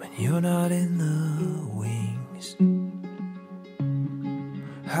when you're not in the wings.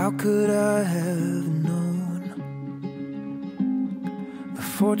 How could I have known the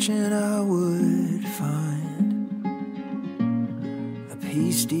fortune I would find, the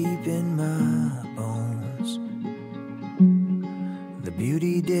peace deep in my bones, the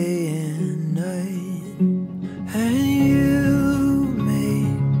beauty day and night, and you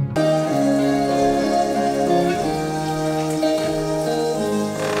made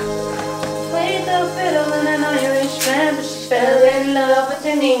played the fiddle in an Irishman, but she fell in love with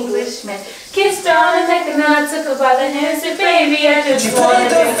an Englishman. Kissed her on the neck and I took her by the hand, said, baby, I just wanna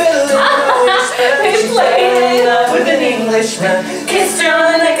played in love with an Englishman. Kissed her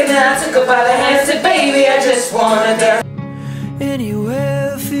on the neck and I took her by the hand, said, baby, I just wanna dance.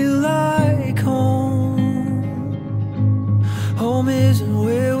 anywhere feel like home. Home isn't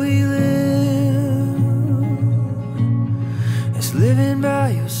where we live, it's living by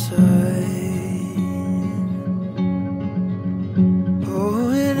your side.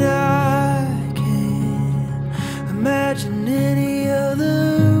 Oh, and I can't imagine any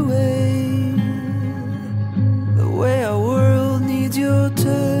other way, the way our world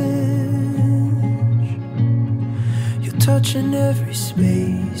every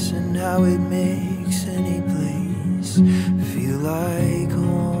space and how it makes any place feel like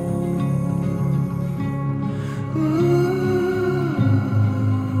home. Ooh.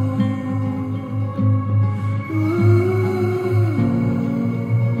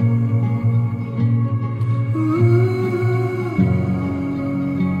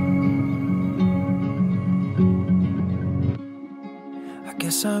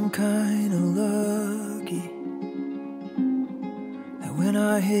 I'm kinda lucky that when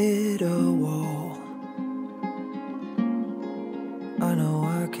I hit a wall, I know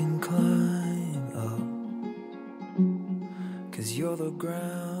I can climb up, 'cause you're the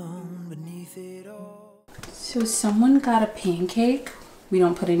ground beneath it all. So someone got a pancake. We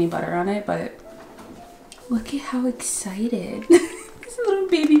don't put any butter on it, but look at how excited. This little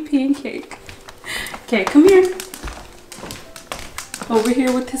baby pancake. Okay, come here. Over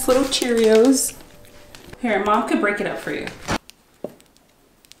here with his little Cheerios. Here, Mom could break it up for you.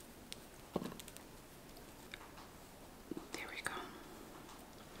 There we go.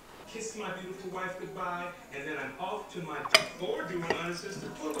 Kiss my beautiful wife goodbye, and then I'm off to my floor doing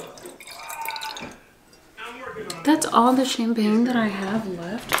unassisted pull-up. I'm working on. That's all the champagne that I have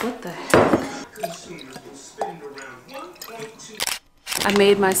left. What the heck? Consumers will spend around 1.2. I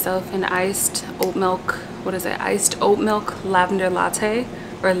made myself an iced oat milk, what is it? Iced oat milk lavender latte,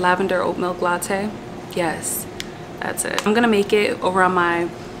 or lavender oat milk latte. Yes, that's it. I'm gonna make it over on my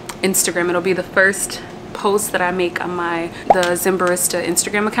Instagram. It'll be the first post that I make on the Zimbarista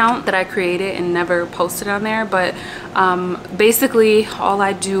Instagram account that I created and never posted on there. But basically all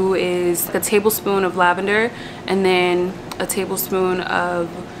I do is a tablespoon of lavender and then a tablespoon of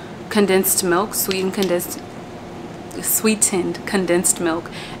condensed milk, sweetened condensed milk,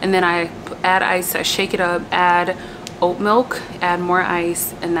 and then I add ice. I shake it up, add oat milk, add more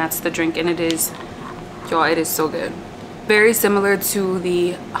ice, and that's the drink. And it is, y'all, it is so good. Very similar to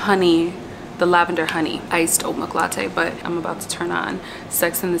the honey, the lavender honey iced oat milk latte. But I'm about to turn on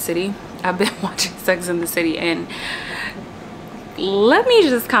Sex and the City. I've been watching Sex and the City, and let me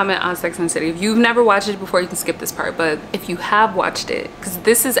just comment on Sex and the City. If you've never watched it before, you can skip this part, but if you have watched it, because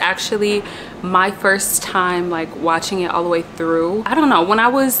this is actually my first time like watching it all the way through. I don't know, when I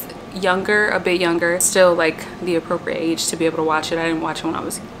was younger, a bit younger, still like the appropriate age to be able to watch it. I didn't watch it when I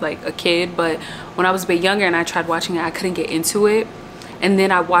was like a kid, but when I was a bit younger and I tried watching it, I couldn't get into it. And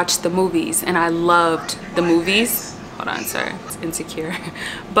then I watched the movies and I loved the movies. Hold on, sorry, it's Insecure.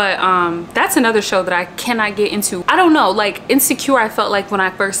 But that's another show that I cannot get into. I don't know, like Insecure, I felt like when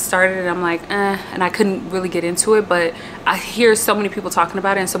I first started it, I'm like, and I couldn't really get into it. But I hear so many people talking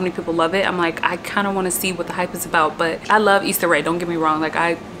about it and so many people love it. I'm like, I kind of want to see what the hype is about. But I love Issa Rae, don't get me wrong, like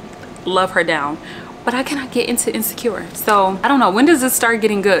I love her down, but I cannot get into Insecure. So I don't know, when does it start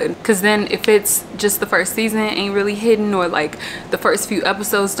getting good? Because then if it's just the first season ain't really hitting, or like the first few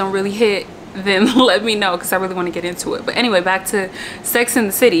episodes don't really hit, then let me know, because I really want to get into it. But anyway, back to Sex and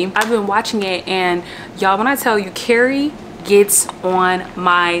the City. I've been watching it, and y'all, when I tell you, Carrie gets on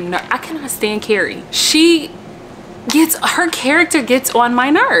my nerve. I cannot stand Carrie. Her character gets on my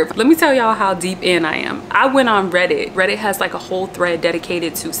nerve. Let me tell y'all how deep in I am. I went on Reddit. Reddit has like a whole thread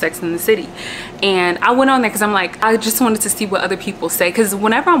dedicated to Sex and the City, and I went on there because I'm like, I just wanted to see what other people say. Because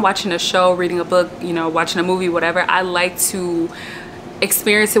whenever I'm watching a show, reading a book, you know, watching a movie, whatever, I like to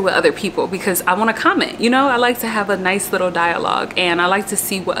experience it with other people because I want to comment, you know. I like to have a nice little dialogue, and I like to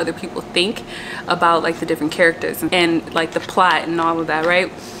see what other people think about like the different characters and like the plot and all of that,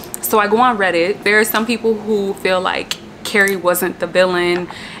 right? So I go on Reddit. There are some people who feel like Carrie wasn't the villain,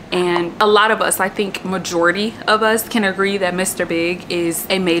 and a lot of us, I think majority of us, can agree that Mr. Big is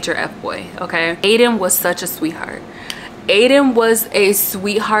a major F-boy, okay? Aiden was such a sweetheart. Aiden was a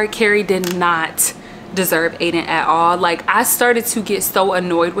sweetheart. Carrie did not deserve Aiden at all. Like, I started to get so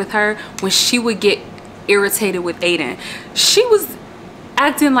annoyed with her when she would get irritated with Aiden. She was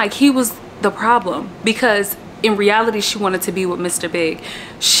acting like he was the problem, because in reality she wanted to be with Mr. Big.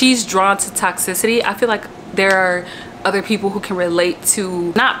 She's drawn to toxicity. I feel like there are other people who can relate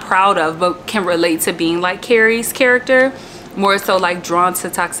to, not proud of, but can relate to being like Carrie's character, more so like drawn to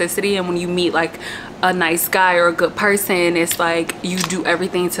toxicity. And when you meet like a nice guy or a good person, it's like you do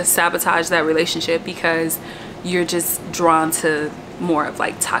everything to sabotage that relationship because you're just drawn to more of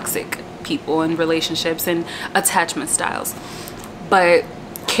like toxic people and relationships and attachment styles. But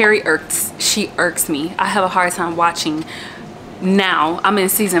Carrie irks me. I have a hard time watching. Now I'm in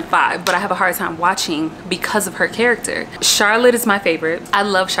season 5, but I have a hard time watching because of her character. Charlotte is my favorite. I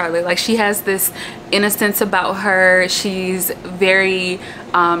love Charlotte. Like, she has this innocence about her. She's very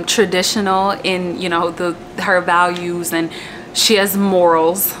traditional in, you know, her values, and she has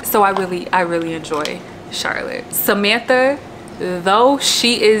morals. So I really enjoy Charlotte. Samantha though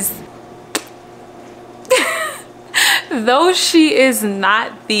she is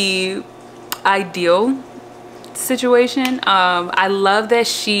not the ideal situation, I love that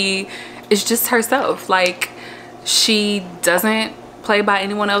she is just herself. Like, she doesn't play by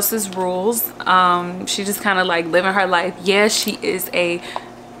anyone else's rules. She just kind of like living her life. Yeah, she is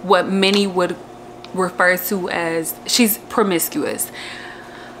what many would refer to as, she's promiscuous.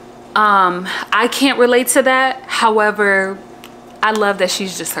 I can't relate to that. However, I love that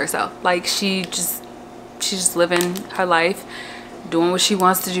she's just herself. Like, she's just living her life, doing what she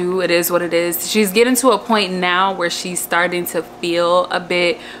wants to do. It is what it is. She's getting to a point now where she's starting to feel a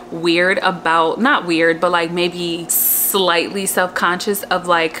bit weird about, not weird, but like maybe slightly self-conscious of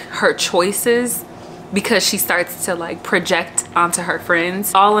like her choices, because she starts to like project onto her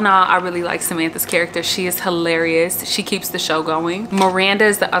friends. All in all, I really like Samantha's character. She is hilarious. She keeps the show going. Miranda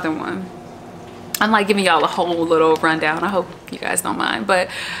is the other one. I'm like giving y'all a whole little rundown. I hope you guys don't mind, but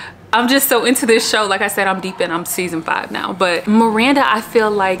I'm just so into this show. Like I said, I'm season 5 now. But Miranda, I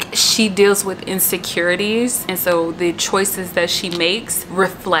feel like she deals with insecurities, and so the choices that she makes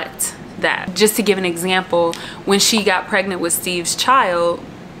reflect that. Just to give an example, when she got pregnant with Steve's child,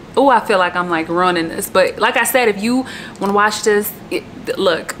 oh, I feel like I'm like ruining this, but like I said, if you want to watch this,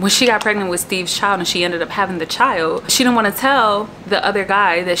 look, when she got pregnant with Steve's child and she ended up having the child, she didn't want to tell the other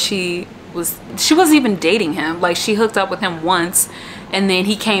guy that she wasn't even dating him. Like, she hooked up with him once, and then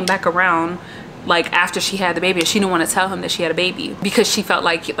he came back around like after she had the baby, and she didn't want to tell him that she had a baby because she felt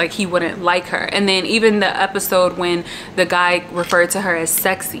like he wouldn't like her. And then even the episode when the guy referred to her as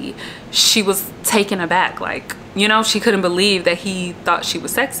sexy, she was taken aback. Like, you know, she couldn't believe that he thought she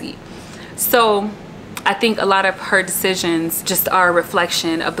was sexy. So I think a lot of her decisions just are a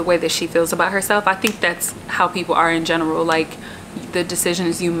reflection of the way that she feels about herself. I think that's how people are in general. Like, the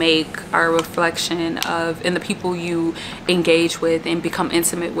decisions you make are a reflection of, and the people you engage with and become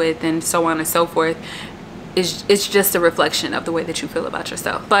intimate with and so on and so forth, it's just a reflection of the way that you feel about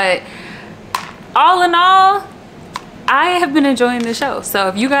yourself. But all in all, I have been enjoying the show. So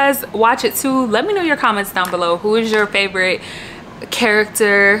if you guys watch it too, let me know your comments down below. Who is your favorite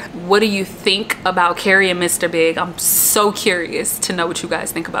character? What do you think about Carrie and Mr. Big? I'm so curious to know what you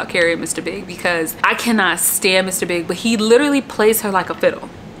guys think about Carrie and Mr. Big, because I cannot stand Mr. Big, but he literally plays her like a fiddle.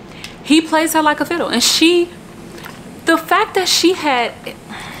 He plays her like a fiddle. And the fact that she had,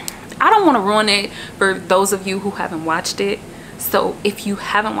 I don't want to ruin it for those of you who haven't watched it, so if you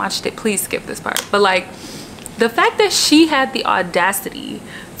haven't watched it, please skip this part. But like, the fact that she had the audacity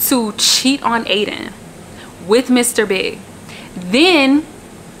to cheat on Aiden with Mr. Big, then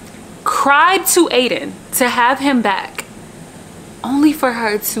cried to Aiden to have him back, only for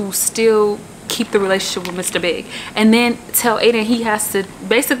her to still keep the relationship with Mr. Big, and then tell Aiden he has to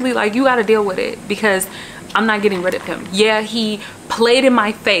basically, like, you got to deal with it because I'm not getting rid of him. Yeah, he played in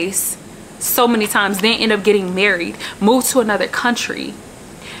my face so many times, then end up getting married, moved to another country,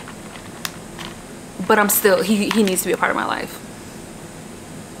 but I'm still, he needs to be a part of my life.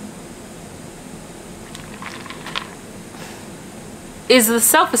 Is the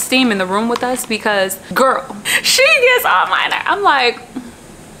self-esteem in the room with us? Because girl, she gets on my nerves. I'm like,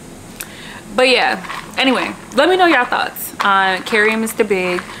 but yeah, anyway, let me know your thoughts on Carrie and Mr.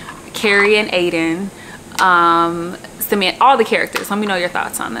 Big, Carrie and Aiden, Samantha, all the characters. Let me know your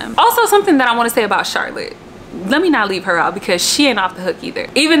thoughts on them. Also, something that I want to say about Charlotte, let me not leave her out because she ain't off the hook either.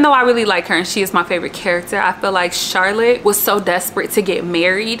 Even though I really like her and she is my favorite character, I feel like Charlotte was so desperate to get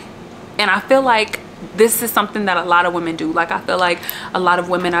married, and I feel like this is something that a lot of women do. Like, I feel like a lot of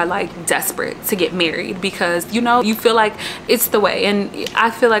women are like desperate to get married because, you know, you feel like it's the way. And I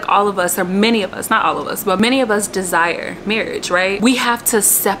feel like all of us, or many of us, not all of us, but many of us desire marriage, right? We have to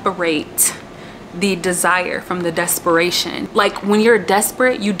separate the desire from the desperation. Like, when you're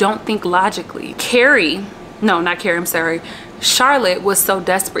desperate, you don't think logically. Charlotte was so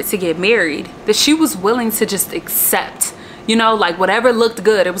desperate to get married that she was willing to just accept, you know, like whatever looked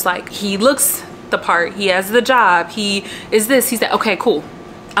good. It was like, he looks the part, he has the job, he is this, he's that, okay, cool,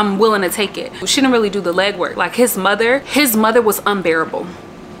 I'm willing to take it. She didn't really do the legwork. Like, his mother was unbearable.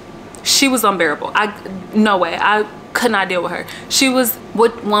 She was unbearable. No way, I could not deal with her. She was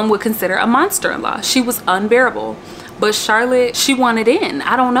what one would consider a monster-in-law. She was unbearable. But Charlotte, she wanted in.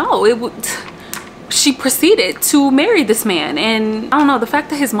 I don't know, she proceeded to marry this man, and I don't know, the fact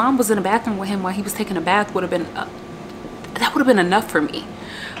that his mom was in the bathroom with him while he was taking a bath would have been that would have been enough for me.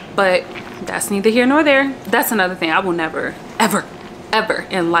 But that's neither here nor there. That's another thing. I will never, ever, ever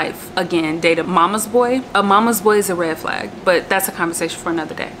in life again date a mama's boy. A mama's boy is a red flag, but that's a conversation for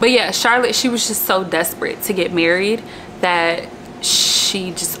another day. But yeah, Charlotte, she was just so desperate to get married that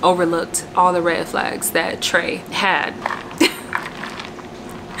she just overlooked all the red flags that Trey had.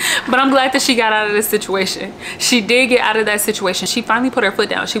 But I'm glad that she got out of this situation. She did get out of that situation. She finally put her foot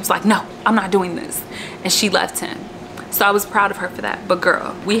down. She was like, no, I'm not doing this. And she left him. So I was proud of her for that. But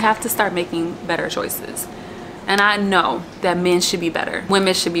girl, we have to start making better choices. And I know that men should be better,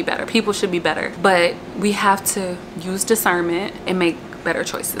 women should be better, people should be better, but we have to use discernment and make better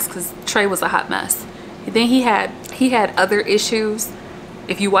choices, because Trey was a hot mess. And then he had other issues.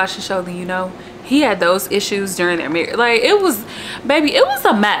 If you watch the show, then you know he had those issues during their marriage. Like, it was, baby, it was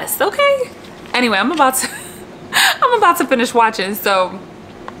a mess. Okay. Anyway, I'm about to finish watching, so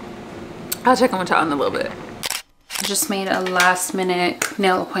I'll check in with y'all in a little bit. I just made a last minute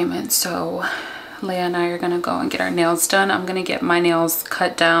nail appointment, so Leia and I are gonna go and get our nails done. I'm gonna get my nails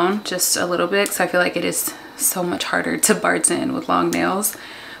cut down just a little bit because I feel like it is so much harder to bartend with long nails.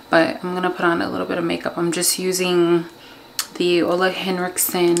 But I'm gonna put on a little bit of makeup. I'm just using the Ole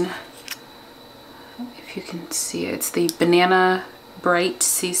Henriksen, if you can see it, it's the Banana Bright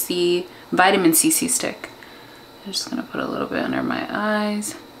CC Vitamin CC stick. I'm just gonna put a little bit under my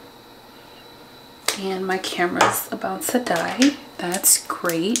eyes. And my camera's about to die. That's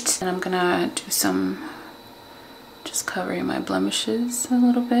great. And I'm gonna do some, just covering my blemishes a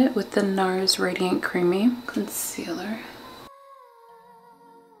little bit with the NARS Radiant Creamy Concealer.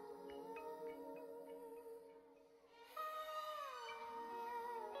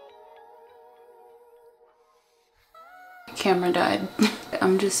 Camera died.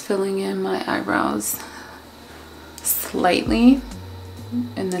 I'm just filling in my eyebrows slightly.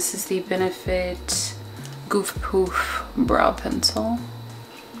 And this is the Benefit Goof Poof Brow Pencil.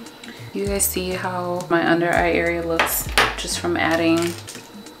 You guys see how my under eye area looks just from adding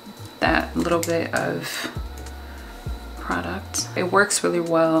that little bit of product. It works really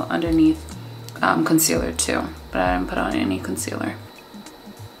well underneath concealer too, but I didn't put on any concealer.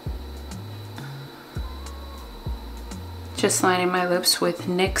 Just lining my lips with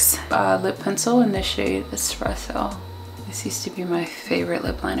NYX lip pencil in the shade Espresso. This used to be my favorite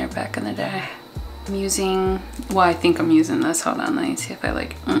lip liner back in the day. I'm using, well, I think I'm using this. Hold on, let me see if I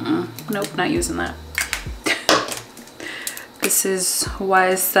like, nope, not using that. This is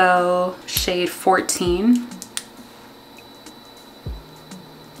YSL shade 14.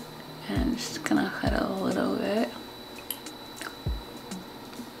 And I'm just gonna cut a little bit.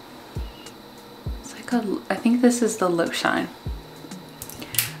 It's like I think this is the lip shine.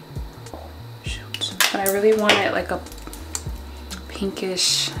 Oh, shoot. But I really want it like a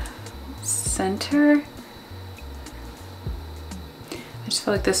pinkish center. I just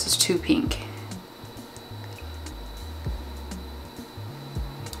feel like this is too pink.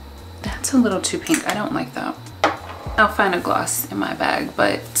 That's a little too pink. I don't like that. I'll find a gloss in my bag,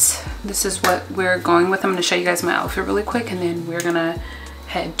 but this is what we're going with. I'm going to show you guys my outfit really quick, and then we're gonna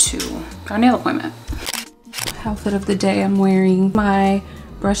head to our nail appointment. Outfit of the day, I'm wearing my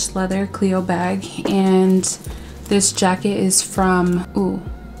brushed leather Clio bag, and this jacket is from, ooh,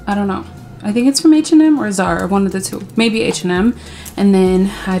 I don't know. I think it's from H&M or Zara, one of the two. Maybe H&M. And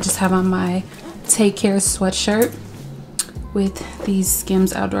then I just have on my Take Care sweatshirt with these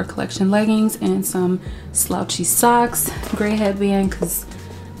Skims Outdoor Collection leggings and some slouchy socks, gray headband, because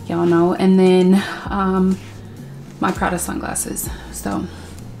y'all know. And then my Prada sunglasses. So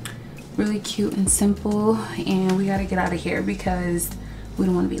really cute and simple. And we gotta get out of here because we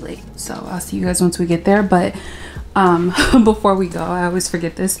don't want to be late. So I'll see you guys once we get there. But before we go, I always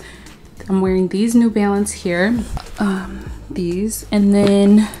forget this. I'm wearing these New Balance here, these, and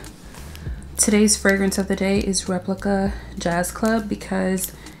then today's fragrance of the day is Replica Jazz Club,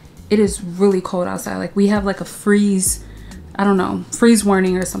 because it is really cold outside. Like, we have like a freeze, I don't know, freeze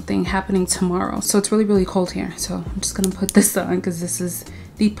warning or something happening tomorrow, so it's really cold here. So I'm just gonna put this on because this is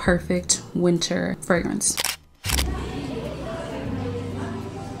the perfect winter fragrance.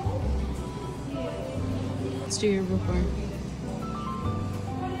 Let's do your before.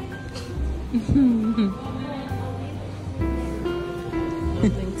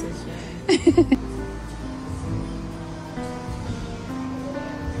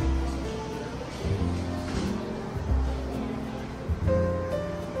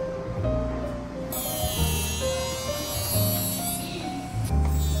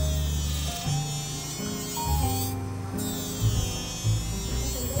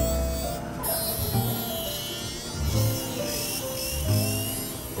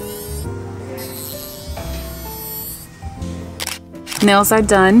 Nails are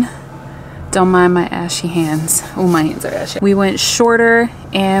done. Don't mind my ashy hands. Oh, my hands are ashy. We went shorter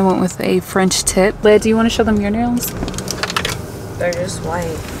and went with a French tip. Leia, do you want to show them your nails? They're just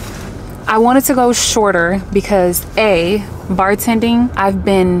white. I wanted to go shorter because A, bartending, I've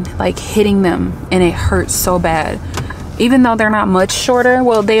been like hitting them and it hurts so bad. even though they're not much shorter.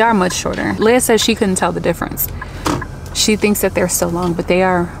 Well, they are much shorter. Leia says she couldn't tell the difference. She thinks that they're still long, but they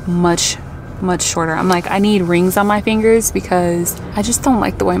are much shorter. I'm like, I need rings on my fingers because I just don't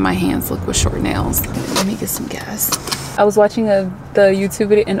like the way my hands look with short nails. Let me get some gas. I was watching an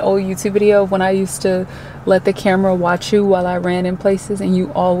old YouTube video when I used to let the camera watch you while I ran in places, and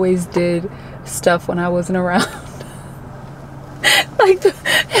you always did stuff when I wasn't around. Like,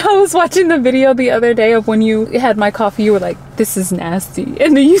 I was watching the video the other day of when you had my coffee. You were like, this is nasty,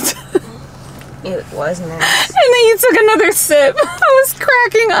 and then you It was nasty. and then you took another sip. I was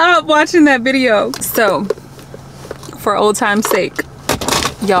cracking up watching that video. So, for old time's sake,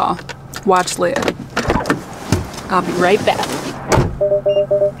 y'all, watch Leia. I'll be right back.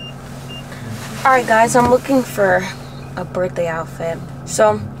 Alright guys, I'm looking for a birthday outfit.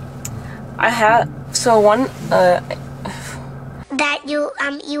 So, one that you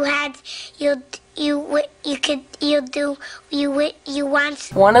want.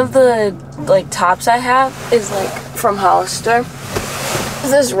 One of the like tops I have is like from Hollister.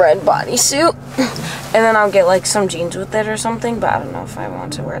 This red bodysuit, and then I'll get like some jeans with it or something. But I don't know if I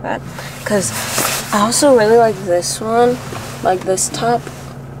want to wear that because I also really like this one, like this top.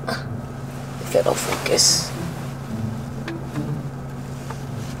 If it'll focus.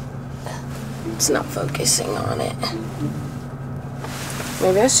 It's not focusing on it.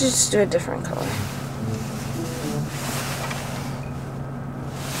 Maybe I should just do a different color.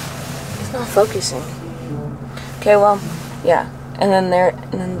 It's not focusing. Okay, well, yeah. And then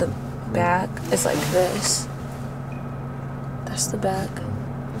the back is like this. That's the back.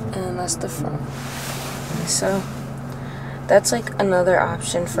 And then that's the front. So, that's like another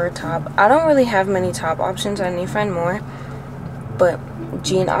option for a top. I don't really have many top options. I need to find more. But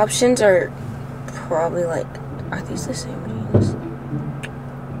jean options are probably like, are these the same jeans?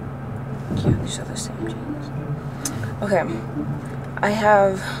 Yeah, these are the same jeans. Okay. I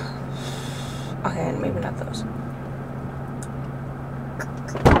have, okay, maybe not those.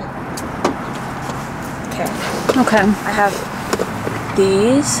 Okay. I have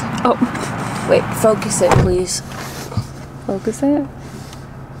these. Oh, wait, focus it, please. Focus it.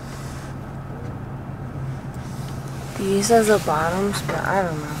 These are the bottoms, but I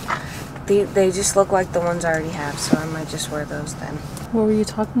don't know. They just look like the ones I already have, so I might just wear those then. What were you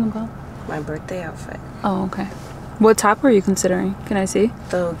talking about? My birthday outfit. Oh, okay. What top were you considering? Can I see?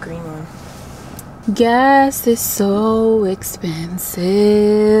 The green one. Gas is so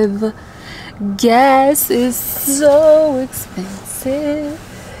expensive. Gas is so expensive.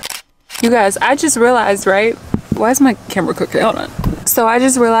 You guys, I just realized, right? Why is my camera cooking? Hold on. So I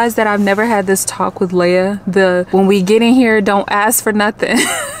just realized that I've never had this talk with Leia. When we get in here, don't ask for nothing.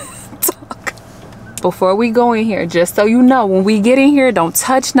 Talk. Before we go in here, just so you know, when we get in here, don't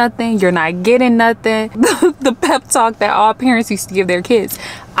touch nothing. You're not getting nothing. The pep talk that all parents used to give their kids.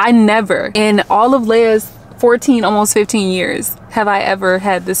 I never, in all of Leia's 14, almost 15 years, have I ever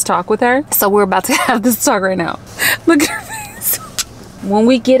had this talk with her. So we're about to have this talk right now. Look at her face. When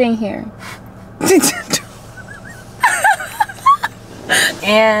we get in here.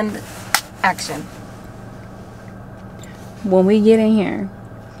 And action. When we get in here,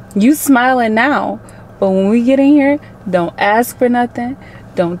 you smiling now, but when we get in here, don't ask for nothing,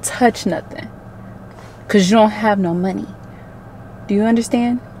 don't touch nothing, because you don't have no money. Do you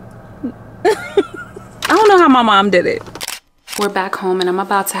understand? I don't know how my mom did it. We're back home and I'm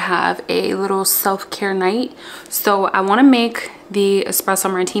about to have a little self-care night. So I want to make the espresso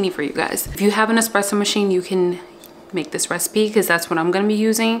martini for you guys. If you have an espresso machine, you can make this recipe because that's what I'm going to be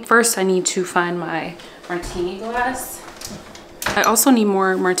using. First, I need to find my martini glass. I also need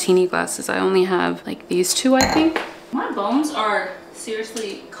more martini glasses. I only have like these two, I think. My bones are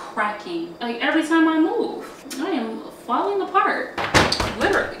seriously cracking. Like every time I move, I am falling apart,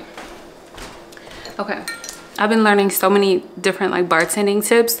 literally. Okay, I've been learning so many different like bartending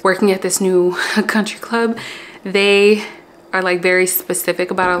tips working at this new country club. They are like very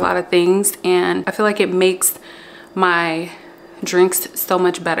specific about a lot of things, and I feel like it makes my drinks so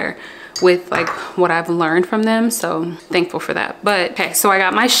much better with like what I've learned from them, so thankful for that. But okay, so I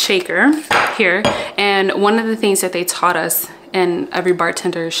got my shaker here, and one of the things that they taught us, and every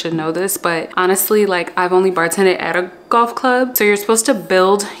bartender should know this, but honestly, like I've only bartended at a golf club, so you're supposed to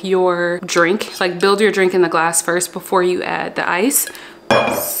build your drink, like build your drink in the glass first before you add the ice.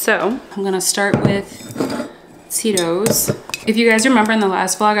 So I'm gonna start with Tito's. If you guys remember in the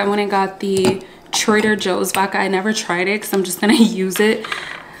last vlog, I went and got the Trader Joe's vodka. I never tried it because I'm just gonna use it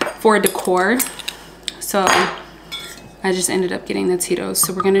for decor, so I just ended up getting the Tito's.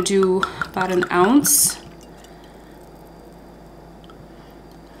 So we're gonna do about an ounce.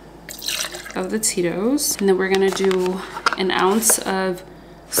 of the Tito's. And then we're gonna do an ounce of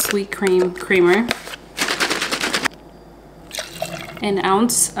sweet cream creamer, an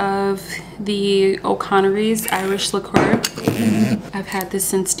ounce of the O'Connery's Irish liqueur. I've had this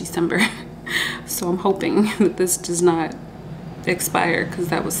since December, so I'm hoping that this does not expire because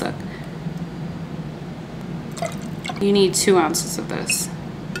that would suck. You need 2 ounces of this.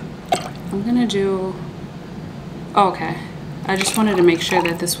 I'm gonna do, oh, okay. I just wanted to make sure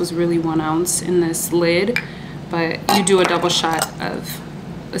that this was really 1 ounce in this lid, but you do a double shot of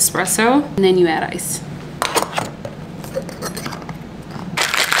espresso and then you add ice.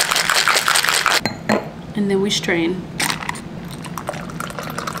 And then we strain.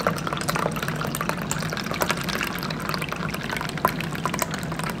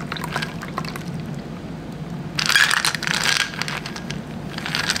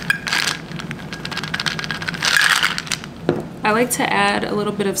 I like to add a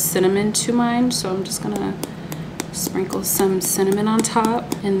little bit of cinnamon to mine, so I'm just gonna sprinkle some cinnamon on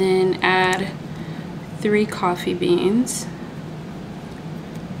top and then add 3 coffee beans,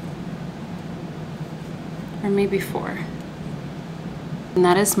 or maybe 4. And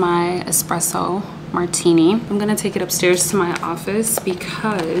that is my espresso martini. I'm gonna take it upstairs to my office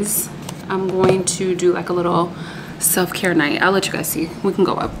because I'm going to do like a little self-care night. I'll let you guys see. We can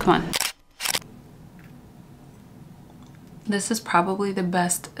go up, come on. This is probably the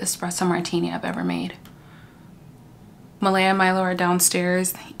best espresso martini I've ever made. Malaya and Milo are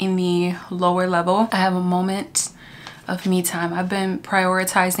downstairs in the lower level. I have a moment of me time. I've been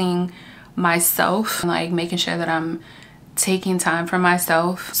prioritizing myself, like making sure that I'm taking time for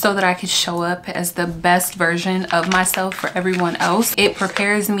myself so that I could show up as the best version of myself for everyone else. It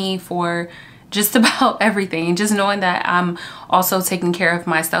prepares me for just about everything, just knowing that I'm also taking care of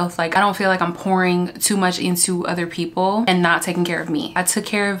myself. Like, I don't feel like I'm pouring too much into other people and not taking care of me. I took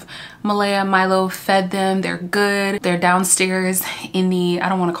care of Malaya, Milo, fed them, they're good. They're downstairs in the, I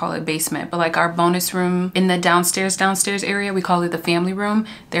don't want to call it basement, but like our bonus room in the downstairs area. We call it the family room.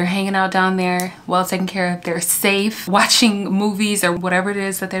 They're hanging out down there, well taken care of. They're safe, watching movies or whatever it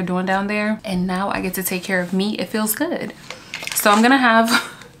is that they're doing down there. And now I get to take care of me. It feels good. So I'm gonna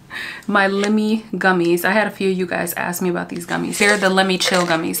have my Lemmy gummies. I had a few of you guys ask me about these gummies. They're the Lemmy Chill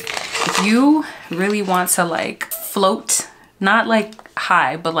gummies. If you really want to like float, not like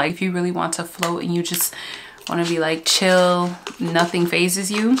high, but like if you really want to float and you just want to be like chill, nothing phases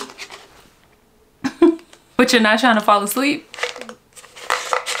you, but you're not trying to fall asleep,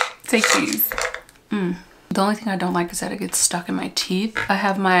 take these. The only thing I don't like is that it gets stuck in my teeth. I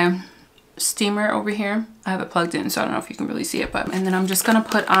have my steamer over here. I have it plugged in, so I don't know if you can really see it, but and then I'm just gonna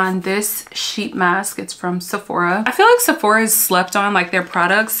put on this sheet mask. It's from Sephora. I feel like Sephora is slept on, like their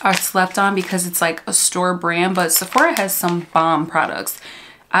products are slept on because it's like a store brand, but Sephora has some bomb products.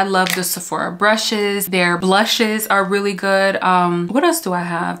 I love the Sephora brushes. Their blushes are really good. What else do I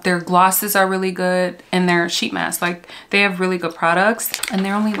have? Their glosses are really good, and their sheet masks, like they have really good products, and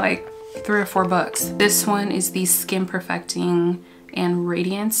they're only like $3 or $4. This one is the Skin Perfecting and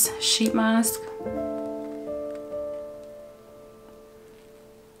Radiance sheet mask.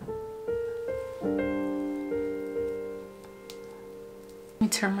 Let me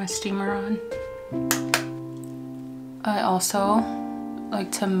turn my steamer on. I also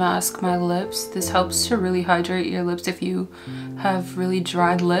like to mask my lips. This helps to really hydrate your lips if you have really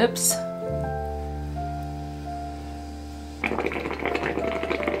dry lips.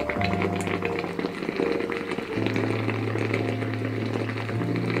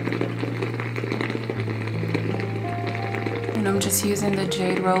 And I'm just using the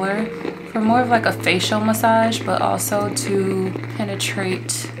jade roller for more of like a facial massage, but also to penetrate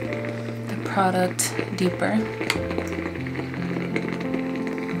the product deeper.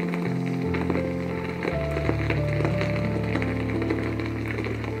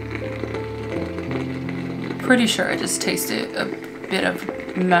 Pretty sure I just tasted a bit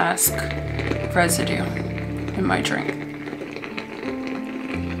of mask residue in my drink.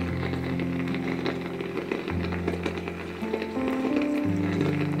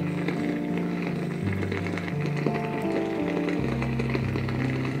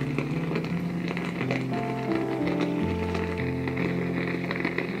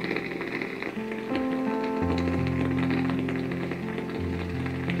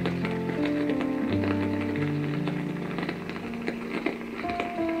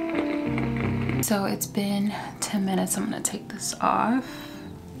 So it's been 10 minutes. I'm gonna take this off.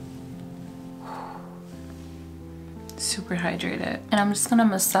 Super hydrated. And I'm just gonna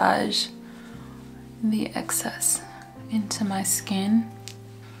massage the excess into my skin.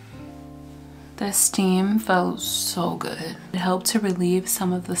 The steam felt so good. It helped to relieve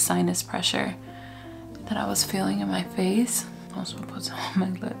some of the sinus pressure that I was feeling in my face. Also put some on my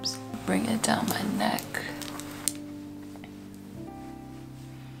lips. Bring it down my neck.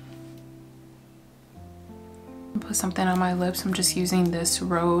 Put something on my lips. I'm just using this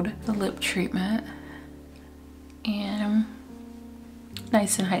Rhode lip treatment. And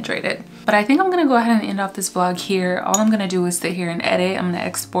nice and hydrated. But I think I'm gonna go ahead and end off this vlog here. All I'm gonna do is sit here and edit. I'm gonna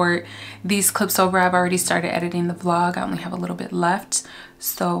export these clips over. I've already started editing the vlog. I only have a little bit left.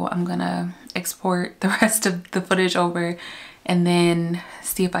 So I'm gonna export the rest of the footage over and then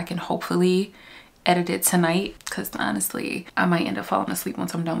see if I can hopefully edit it tonight. Because honestly, I might end up falling asleep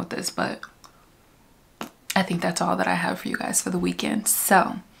once I'm done with this, but I think that's all that I have for you guys for the weekend.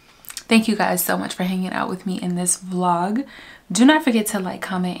 So thank you guys so much for hanging out with me in this vlog. Do not forget to like,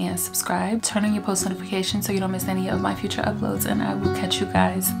 comment, and subscribe. Turn on your post notifications so you don't miss any of my future uploads, and I will catch you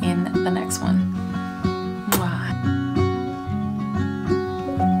guys in the next one.